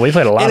out of it. Yeah, we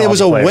played a lot. And it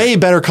was a way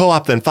better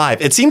co-op than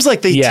 5. It seems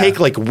like they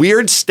take like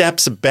weird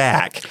steps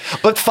back.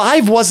 But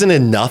 5 wasn't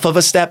enough of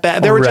a step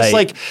back. They were just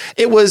like,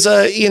 it was,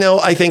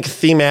 I think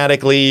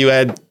thematically you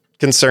had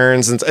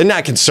concerns and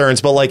not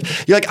concerns, but like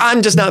you're like,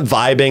 I'm just not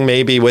vibing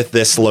maybe with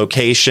this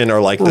location or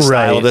like the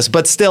style of this,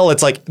 but still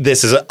it's like,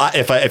 this is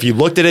if you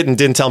looked at it and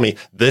didn't tell me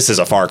this is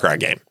a Far Cry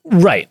game,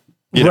 right?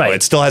 You know,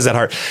 it still has that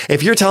heart.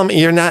 If you're telling me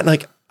you're not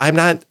like, I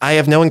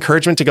have no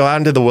encouragement to go out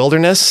into the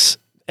wilderness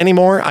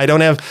anymore.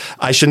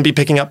 I shouldn't be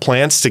picking up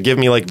plants to give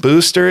me like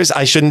boosters.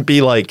 I shouldn't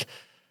be like,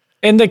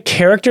 and the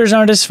characters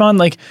aren't as fun.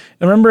 Like,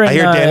 remember, I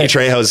hear Danny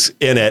Trejo's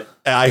in it.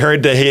 I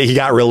heard that he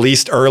got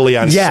released early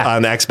on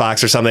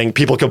Xbox or something.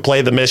 People could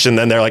play the mission,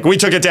 then they're like, we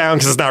took it down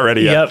because it's not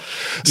ready yet. Yep.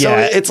 So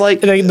it's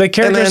like the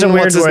characters are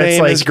weird. His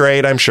name is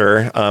great, I'm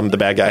sure. The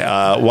bad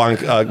guy, Juan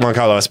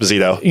Carlos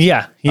Esposito.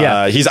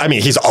 Yeah.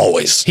 He's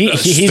always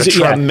he's a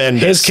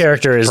tremendous. His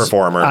character is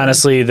performer.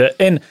 Honestly,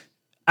 and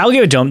I'll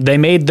give it to him. They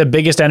made the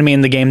biggest enemy in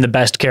the game the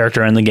best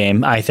character in the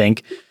game, I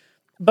think.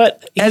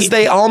 But as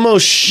they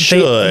almost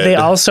should. They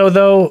also,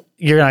 though,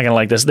 you're not gonna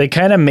like this. They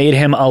kind of made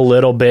him a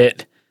little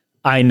bit,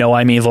 I know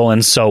I'm evil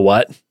and so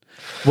what.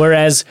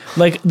 Whereas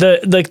like the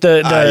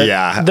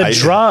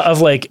draw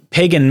of like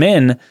Pagan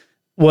Min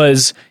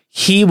was,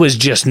 he was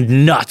just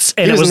nuts.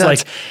 And it was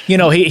nuts. Like,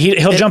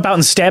 he'll jump out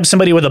and stab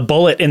somebody with a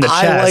bullet in the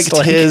chest. I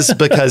liked his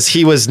because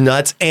he was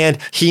nuts and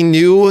he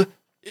knew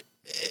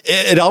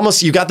it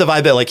almost, you got the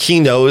vibe that like he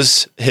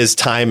knows his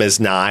time is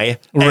nigh.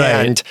 Right.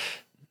 And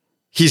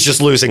he's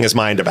just losing his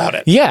mind about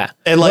it. Yeah.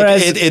 And like,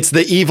 it's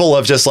the evil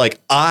of just like,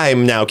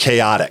 I'm now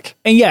chaotic.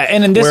 And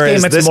and in this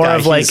game, it's more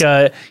of like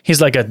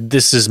he's like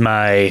this is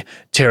my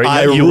tyranny.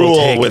 I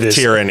rule with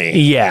tyranny.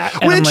 Yeah.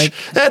 And which, I'm like,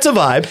 that's a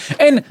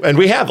vibe. And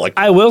we have like,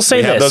 I will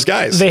say have those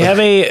guys. They have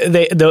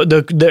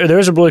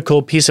there's a really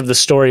cool piece of the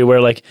story where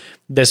like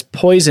this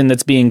poison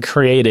that's being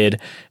created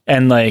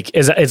and like,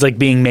 it's like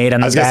being made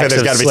on the backs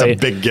of slaves. There's got to be some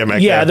big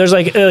gimmick. Yeah. There's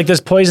like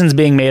this poison's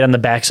being made on the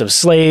backs of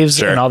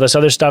slaves and all this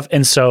other stuff.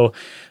 And so,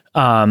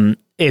 but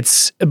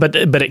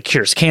it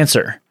cures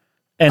cancer.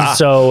 And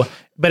so,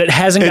 but it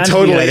hasn't gotten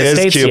to the United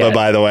States Cuba, yet.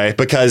 by the way,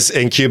 because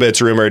in Cuba,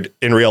 it's rumored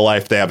in real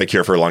life, they have a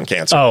cure for lung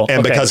cancer.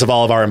 And because of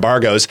all of our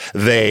embargoes,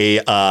 we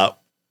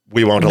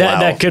won't allow.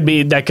 That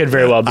could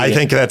very well be. I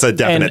think that's a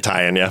definite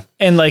tie-in. Yeah.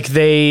 And like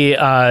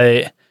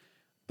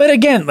but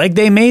again, like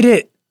they made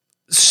it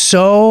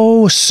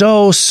so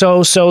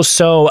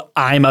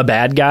I'm a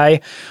bad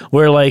guy,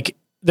 where like,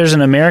 there's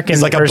an American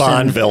He's like person, a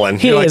Bond villain.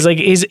 He is like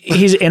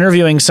he's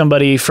interviewing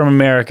somebody from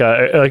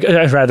America,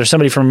 rather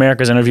somebody from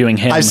America is interviewing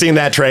him. I've seen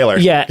that trailer.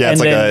 Yeah,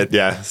 it's like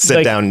a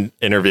sit down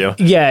interview.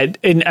 Yeah,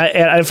 and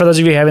for those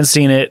of you who haven't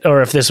seen it,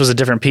 or if this was a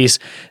different piece,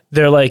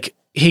 they're like,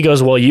 he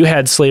goes, well, you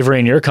had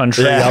slavery in your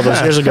country all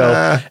those years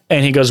ago,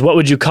 and he goes, what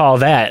would you call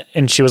that?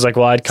 And she was like,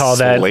 well, I'd call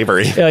that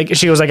slavery. Like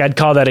she was like, I'd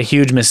call that a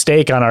huge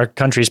mistake on our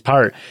country's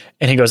part,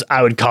 and he goes,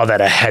 I would call that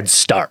a head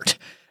start.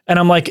 And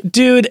I'm like,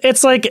 dude,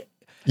 it's like.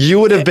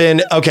 You would have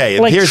been, okay,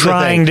 like here's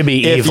trying the thing. To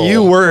be evil. If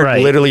you were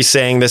literally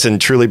saying this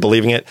and truly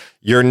believing it,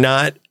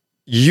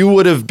 you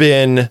would have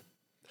been,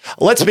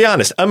 let's be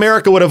honest,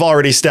 America would have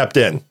already stepped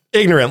in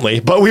ignorantly,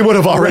 but we would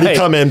have already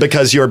come in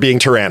because you're being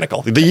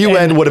tyrannical. The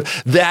UN would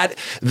have,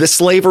 the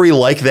slavery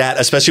like that,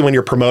 especially when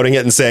you're promoting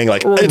it and saying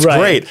like, it's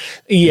great.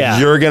 Yeah.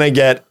 You're going to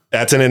get,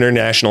 that's an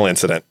international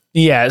incident.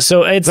 Yeah,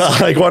 so it's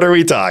like, what are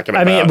we talking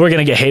about? I mean, we're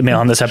gonna get hate mail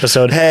on this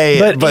episode. Hey,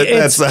 but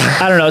that's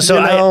I don't know. So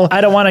I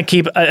don't want to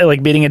keep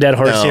like beating a dead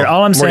horse here.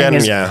 All I'm saying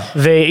is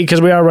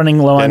because we are running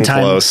low on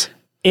time. Close.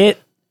 It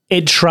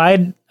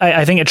tried.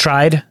 I think it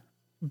tried,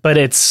 but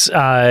it's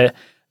there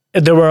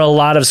were a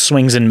lot of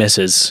swings and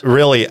misses.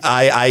 Really,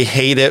 I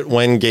hate it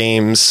when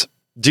games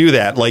do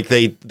that. Like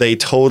they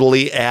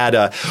totally add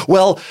a.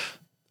 Well,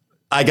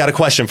 I got a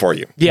question for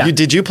you. Yeah.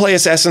 Did you play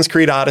Assassin's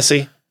Creed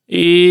Odyssey?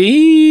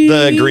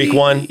 The Greek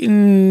one?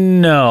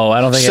 No,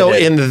 I don't think so. I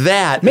did. In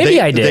that, maybe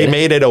I did. They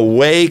made it a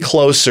way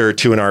closer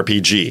to an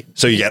RPG.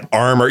 So you get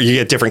armor, you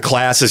get different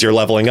classes, you're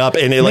leveling up,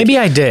 and maybe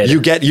I did.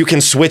 You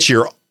can switch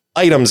your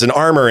items and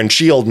armor and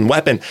shield and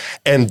weapon,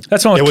 and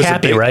that's one with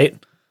Cappy, right?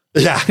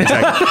 Yeah,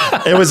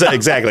 exactly. It was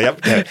exactly.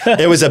 Yep.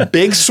 It was a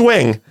big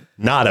swing,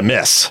 not a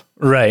miss.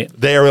 Right.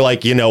 They were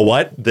like, you know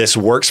what, this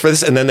works for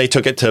this, and then they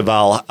took it to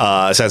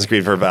Assassin's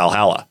Creed for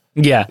Valhalla.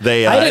 Yeah.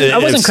 I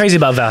wasn't crazy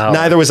about Valhalla.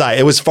 Neither was I.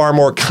 It was far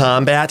more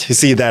combat. You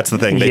see, that's the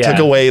thing. They took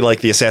away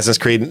like the Assassin's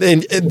Creed.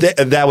 And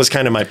that was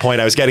kind of my point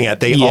I was getting at.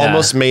 They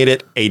almost made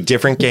it a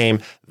different game.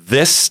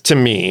 This, to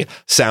me,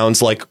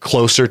 sounds like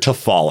closer to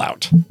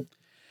Fallout.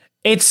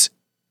 But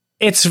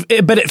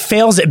it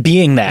fails at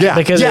being that. Yeah.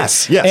 Because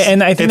yes.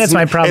 And I think that's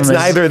my problem. It's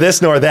neither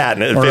this nor that,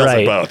 and it fails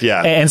at both.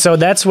 Yeah. And so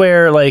that's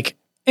where, like,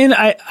 and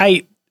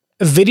I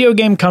video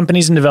game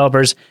companies and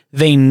developers,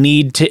 they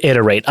need to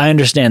iterate. I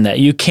understand that.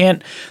 You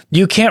can't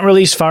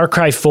release Far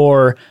Cry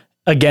 4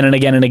 again and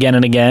again and again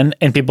and again,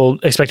 and people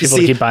expect people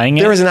to keep buying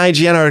it. There was an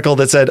IGN article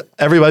that said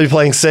everybody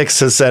playing 6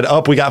 has said,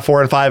 "Oh, we got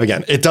 4 and 5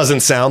 again." It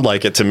doesn't sound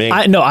like it to me.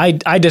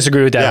 I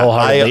disagree with that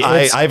wholeheartedly.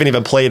 I haven't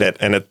even played it,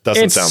 and it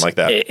doesn't sound like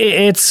that.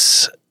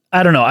 It's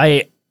I don't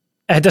know.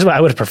 That's why I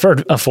would have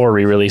preferred a 4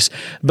 re-release,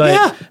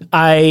 but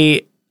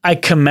I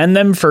commend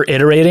them for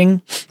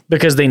iterating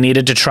because they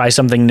needed to try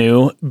something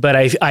new. But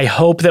I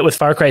hope that with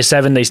Far Cry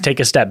 7, they take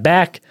a step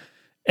back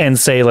and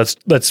say, let's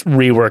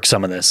rework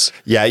some of this.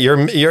 Yeah,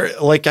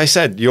 you're like I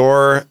said,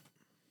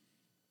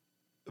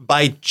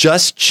 by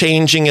just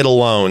changing it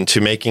alone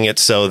to making it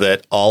so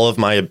that all of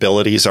my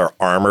abilities are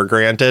armor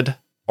granted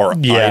or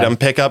item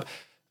pickup,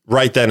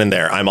 right then and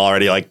there, I'm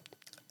already like,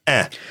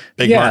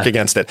 big mark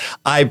against it.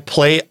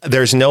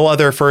 There's no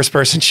other first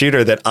person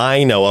shooter that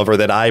I know of or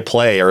that I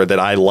play or that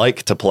I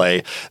like to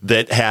play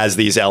that has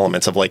these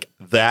elements of like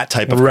that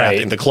type of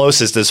crafting. The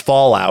closest is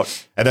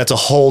Fallout, and that's a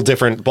whole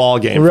different ball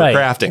game for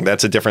crafting.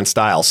 That's a different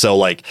style. So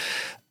like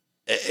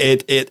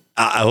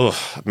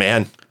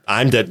man,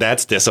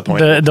 that's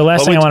disappointing. The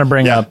last thing I want to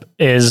bring up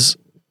is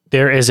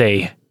there is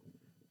a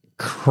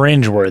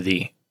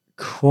cringeworthy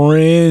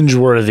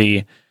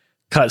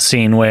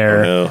cutscene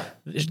where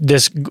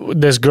this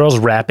girl's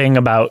rapping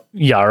about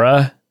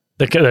Yara,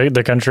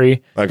 the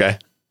country. Okay.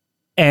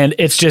 And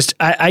it's just,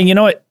 you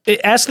know what?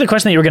 Ask the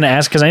question that you were going to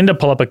ask, because I need to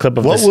pull up a clip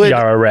of this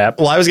Yara rap.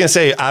 Well, I was going to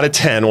say, out of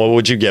 10, what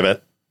would you give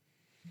it?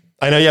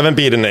 I know you haven't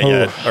beaten it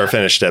yet or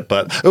finished it,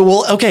 but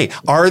okay.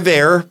 Are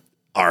there,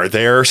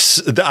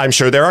 I'm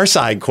sure there are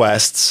side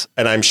quests,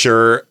 and I'm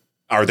sure,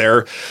 are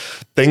there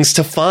things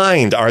to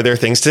find? Are there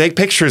things to take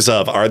pictures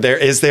of?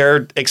 Is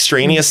there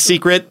extraneous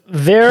secret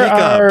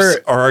pickups?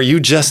 Or are you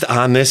just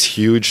on this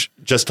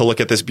just to look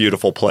at this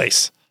beautiful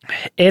place?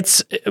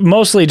 It's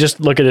mostly just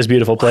look at this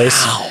beautiful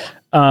place.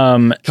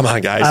 Wow. Come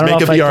on, guys,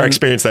 make a VR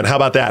experience then. How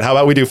about that? How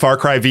about we do Far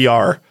Cry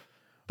VR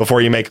before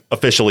you make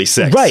officially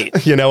 6?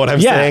 Right. You know what I'm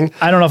saying?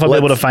 I don't know if I'll be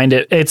able to find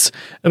it.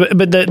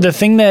 But the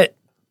thing that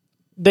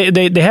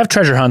they have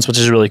treasure hunts, which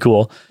is really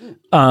cool.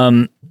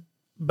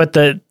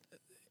 But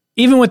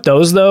even with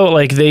those though,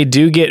 like they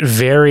do get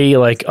very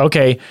like,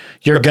 okay,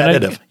 you're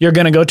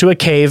gonna go to a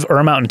cave or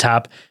a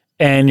mountaintop,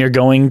 and you're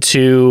going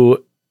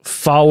to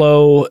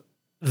follow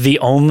the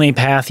only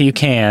path you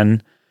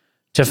can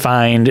to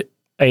find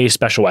a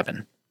special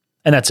weapon,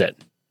 and that's it.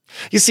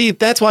 You see,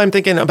 that's why I'm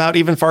thinking about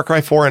even Far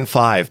Cry 4 and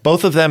 5.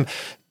 Both of them,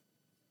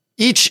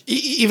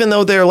 even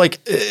though they're like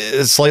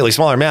a slightly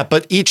smaller map,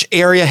 but each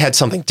area had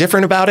something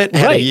different about it.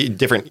 Had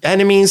different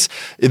enemies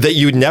that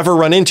you'd never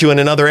run into in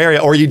another area,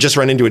 or you just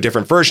run into a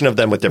different version of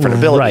them with different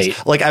abilities.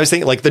 Right. Like I was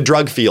thinking, like the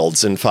drug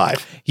fields in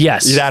 5.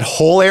 Yes, that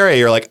whole area.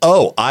 You're like,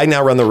 oh, I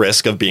now run the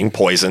risk of being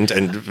poisoned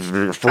and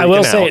freaking out. I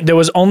will say there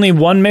was only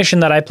one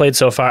mission that I played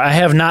so far. I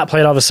have not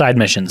played all the side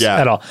missions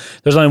at all.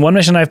 There's only one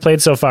mission I've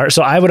played so far.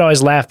 So I would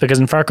always laugh because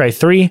in Far Cry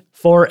 3,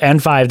 4,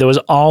 and 5, there was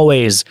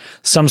always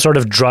some sort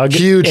of drug.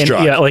 Huge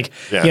drug.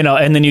 You know,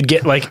 and then you'd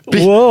get like,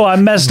 whoa,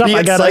 I'm messed up.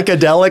 I got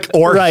psychedelic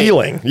or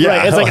healing. Yeah.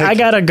 Right. It's like I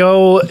gotta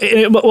go.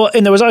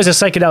 And there was always a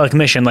psychedelic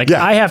mission. Like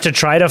I have to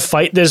try to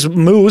fight this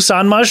moose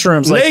on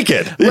mushrooms.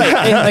 Naked.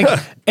 Right.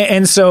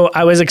 And so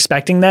I was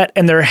expecting that,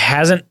 and there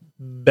hasn't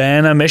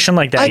been a mission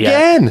like that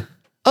yet.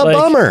 A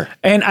bummer.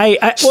 And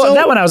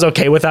that one I was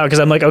okay without, because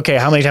I'm like, okay,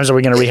 how many times are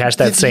we going to rehash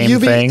that same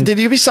thing? Did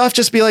Ubisoft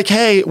just be like,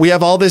 hey, we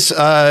have all this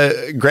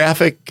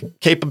graphic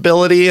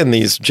capability and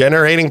these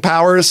generating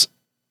powers,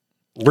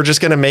 we're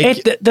just going to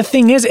make it? The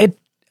thing is,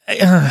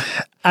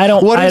 I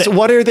don't. What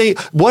are they?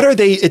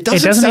 It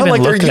doesn't sound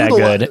like they're that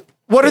good.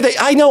 What are they?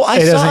 I know.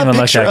 I saw a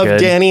picture of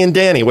Danny and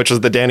Danny, which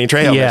was the Danny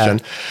Trejo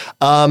mission.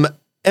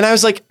 And I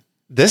was like,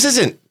 this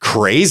isn't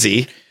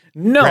crazy.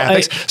 No.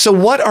 So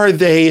what are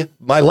they?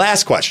 My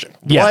last question.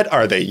 Yeah. What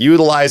are they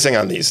utilizing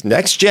on these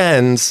next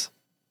gens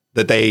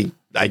that they,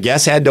 I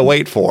guess, had to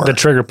wait for? The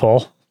trigger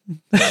pull.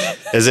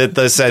 Is it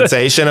the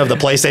sensation of the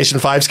PlayStation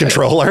 5's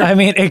controller? I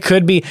mean, it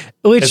could be.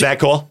 Is that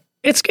cool?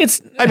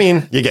 It's. I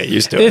mean, you get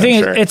used to it. The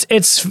thing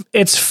is,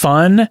 it's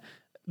fun,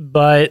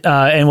 but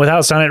and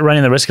without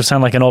running the risk of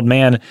sounding like an old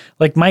man,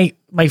 like my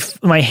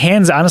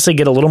hands honestly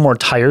get a little more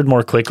tired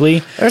more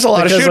quickly. There's a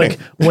lot of shooting.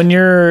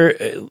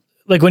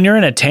 Like when you're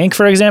in a tank,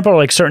 for example, or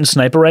like certain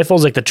sniper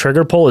rifles, like the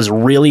trigger pull is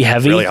really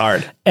heavy, really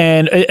hard.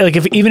 And like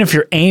even if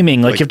you're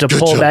aiming, like you have to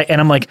pull back, and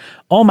I'm like,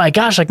 oh my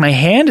gosh, like my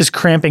hand is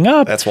cramping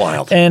up. That's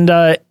wild. And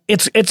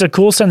it's a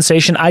cool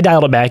sensation. I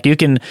dialed it back. You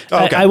can.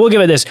 Okay. I will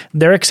give it this.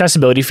 Their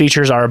accessibility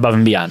features are above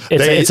and beyond.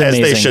 It's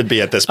amazing. As they should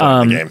be at this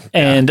point in the game.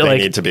 And they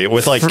need to be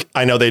with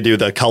I know they do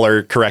the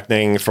color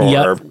correcting for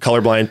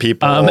colorblind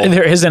people.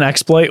 There is an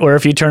exploit where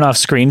if you turn off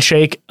screen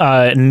shake,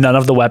 none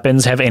of the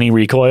weapons have any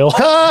recoil,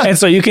 and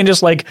so you can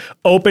just like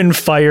open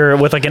fire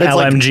with like an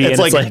LMG. It's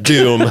like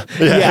Doom.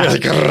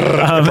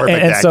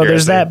 And so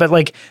there's that. But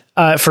like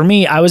for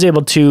me, I was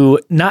able to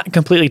not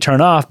completely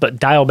turn off, but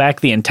dial back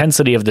the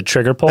intensity of the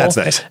trigger pull. That's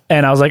nice.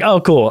 And I was like,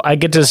 oh, cool. I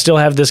get to still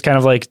have this kind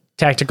of like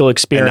tactical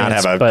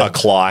experience. And not have a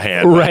claw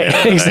hand.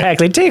 Right,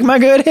 exactly. Take my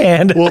good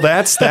hand. Well,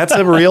 that's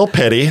a real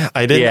pity.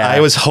 I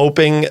was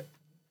hoping,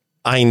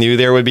 I knew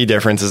there would be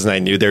differences and I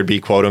knew there'd be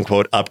quote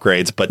unquote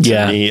upgrades, but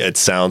to me, it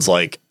sounds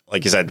like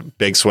you said,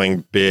 big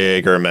swing,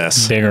 bigger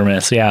miss. Bigger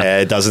miss, yeah.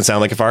 It doesn't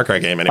sound like a Far Cry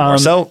game anymore.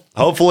 So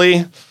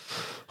hopefully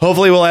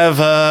we'll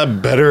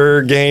have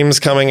better games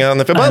coming out in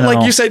the film. But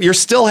like you said, you're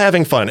still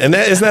having fun. And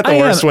isn't that the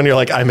worst when you're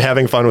like, I'm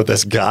having fun with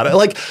this? God,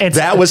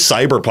 that was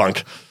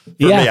Cyberpunk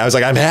for me. I was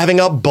like, I'm having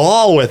a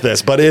ball with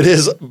this, but it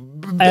is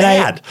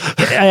bad.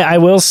 I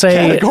will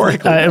say,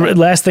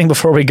 last thing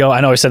before we go,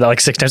 I know I said that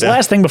like 6 times.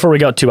 Last thing before we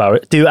go, 2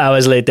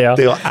 hours later.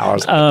 2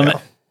 hours later.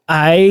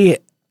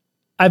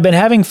 I've been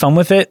having fun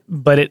with it,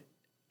 but it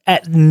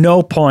at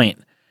no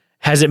point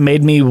has it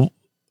made me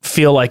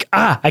feel like,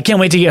 I can't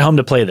wait to get home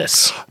to play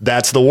this.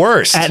 That's the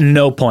worst. At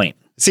no point.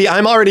 See,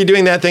 I'm already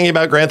doing that thing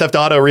about Grand Theft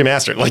Auto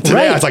Remastered. Like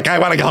today, I was like, I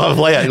want to go and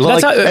play it.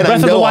 That's how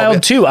Breath of the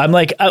Wild 2. I'm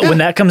like, when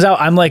that comes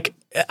out,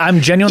 I'm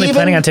genuinely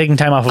planning on taking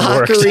time off of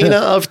work. Ocarina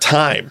of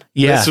Time.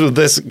 Yeah.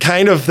 This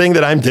kind of thing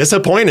that I'm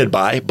disappointed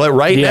by. But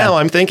right now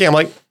I'm thinking, I'm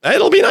like,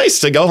 it'll be nice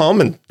to go home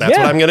and that's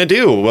what I'm going to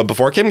do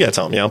before Kim gets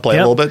home. Play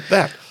a little bit of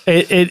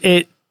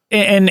that.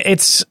 And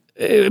it's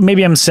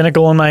maybe I'm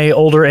cynical in my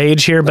older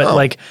age here,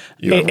 but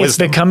it's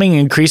becoming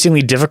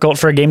increasingly difficult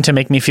for a game to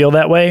make me feel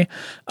that way.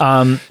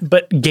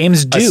 But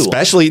games do.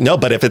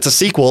 But if it's a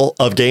sequel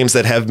of games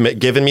that have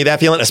given me that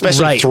feeling,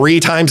 especially 3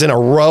 times in a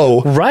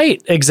row.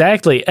 Right,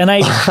 exactly. And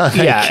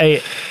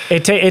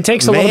it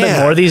takes a little bit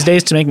more these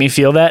days to make me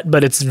feel that,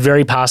 but it's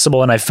very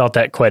possible. And I felt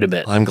that quite a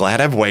bit. I'm glad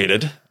I've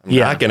waited.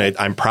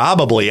 I'm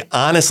probably,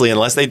 honestly,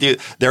 unless they do,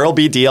 there'll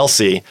be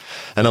DLC.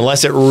 And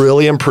unless it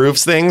really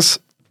improves things,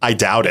 I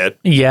doubt it.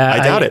 Yeah. I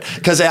doubt it.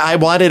 Because I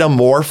wanted a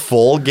more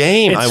full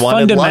game. It's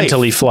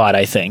fundamentally flawed,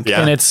 I think. Yeah.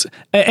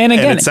 And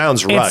again, it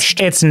sounds rushed.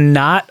 It's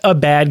not a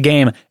bad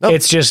game. Nope.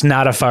 It's just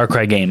not a Far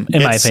Cry game,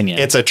 in my opinion.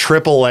 It's a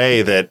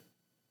AAA that,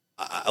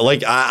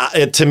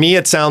 to me,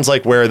 it sounds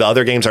like where the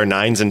other games are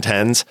 9s and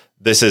 10s,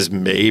 this is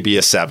maybe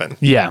a 7.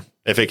 Yeah.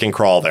 If it can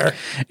crawl there.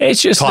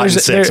 It's just,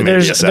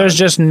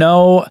 there's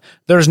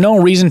no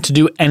reason to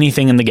do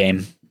anything in the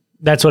game.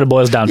 That's what it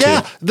boils down to.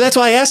 Yeah, that's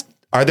why I asked,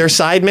 are there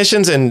side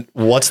missions and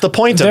what's the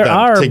point of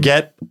them? To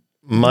get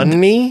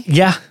money?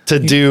 Yeah.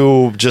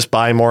 To just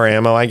buy more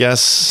ammo, I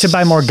guess. To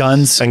buy more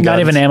guns. And not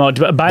even ammo.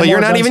 But you're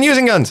not even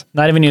using guns.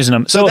 Not even using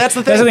them. So that's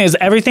the thing. Is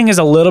everything is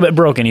a little bit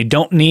broken. You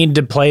don't need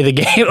to play the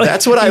game.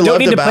 That's what I loved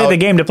about. You don't need to play the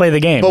game to play the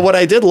game. But what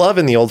I did love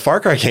in the old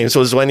Far Cry games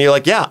was when you're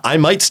like, I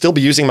might still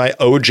be using my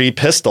OG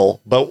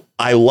pistol, but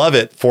I love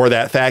it for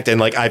that fact. And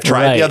like, I've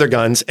tried the other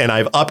guns and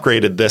I've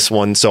upgraded this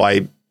one. So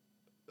I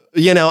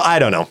don't know.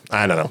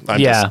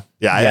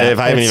 If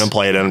I haven't even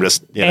played it, I'm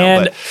just,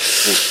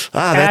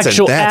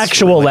 actual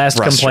really last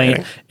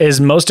complaint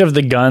is most of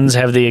the guns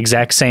have the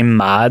exact same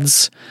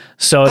mods.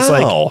 So it's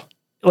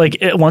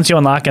once you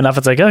unlock enough,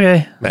 it's like,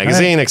 okay.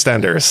 Magazine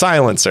extender,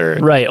 silencer.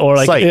 Right. Or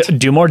like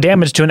do more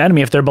damage to an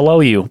enemy if they're below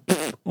you.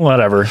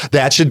 Whatever.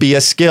 That should be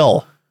a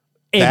skill.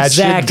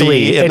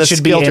 Exactly. It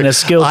should be in a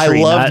skill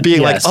tree. I loved being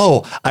like,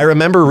 I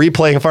remember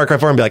replaying Far Cry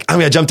 4 and be like, I'm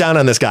going to jump down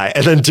on this guy.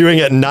 And then doing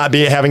it and not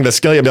having the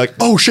skill. You'd be like,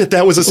 oh shit,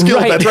 that was a skill.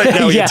 Right. That's right.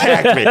 Now he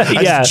attacked me.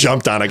 I just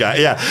jumped on a guy.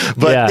 Yeah.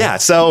 But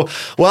so,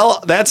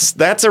 well,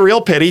 that's a real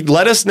pity.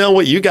 Let us know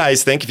what you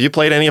guys think. If you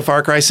played any of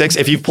Far Cry 6,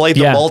 if you've played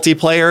the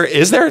multiplayer,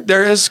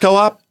 there is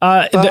co-op?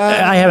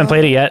 I haven't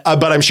played it yet.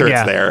 But I'm sure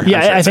it's there.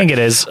 Yeah, I think it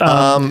is. Let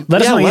us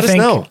know what you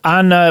think.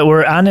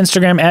 We're on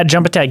Instagram at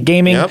Jump Attack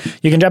Gaming. Yep.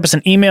 You can drop us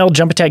an email,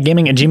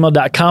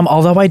 jumpattackgaming@gmail.com,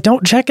 although I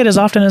don't check it as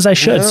often as I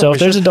should. So if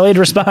there's a delayed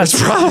response,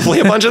 there's probably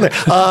a bunch in there.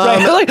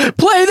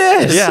 Play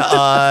this.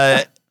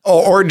 Yeah.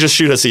 Or just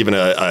shoot us even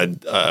a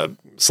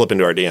slip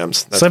into our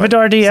DMs. Slip into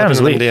our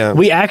DMs.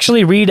 We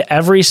actually read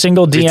every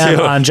single DM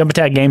on Jump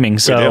Attack Gaming.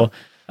 So.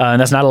 And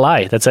that's not a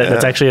lie. That's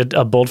actually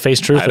a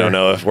bold-faced truth. I don't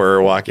know if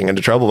we're walking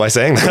into trouble by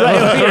saying that.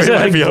 Right. We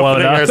might be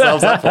opening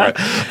ourselves up for it.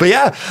 But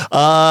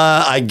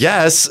I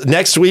guess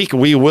next week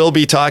we will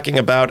be talking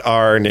about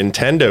our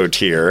Nintendo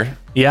tier.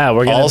 Yeah,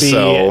 we're going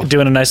to be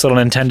doing a nice little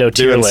Nintendo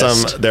tier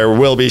list. There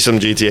will be some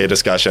GTA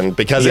discussion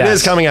because it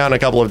is coming out in a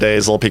couple of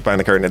days. A little peek behind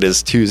the curtain. It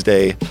is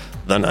Tuesday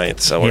the 9th,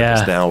 so we're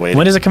just now waiting.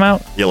 When does it come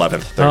out? The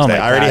 11th, Thursday.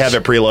 I already have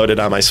it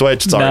preloaded on my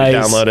Switch. It's already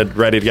downloaded,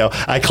 ready to go.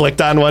 I clicked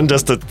on one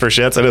just for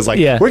shits, and it was like,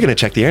 we're going to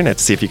check the internet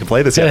to see if you can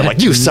play this yet. I'm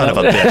like, you son of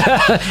a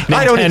bitch.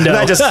 I don't even,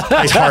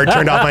 I hard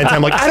turned off my time.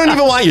 I'm like, I don't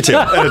even want you to.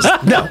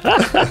 No.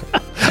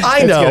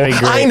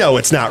 I know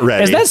it's not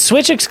ready. Is that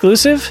Switch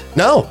exclusive?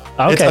 No,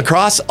 Okay. It's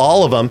across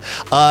all of them.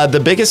 The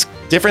biggest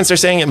difference they're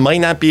saying it might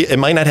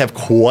not have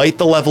quite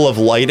the level of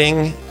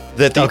lighting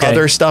that the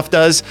other stuff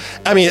does.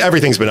 I mean,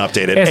 everything's been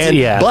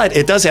updated, but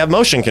it does have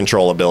motion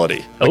control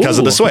ability because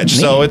of the Switch. Neat.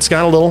 So it's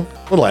got a little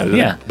added.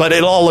 Yeah, but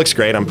it all looks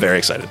great. I'm very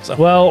excited. So.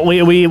 Well,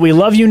 we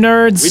love you,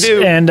 nerds. We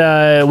do,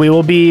 and we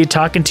will be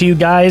talking to you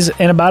guys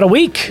in about a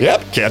week.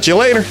 Yep. Catch you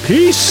later.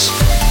 Peace.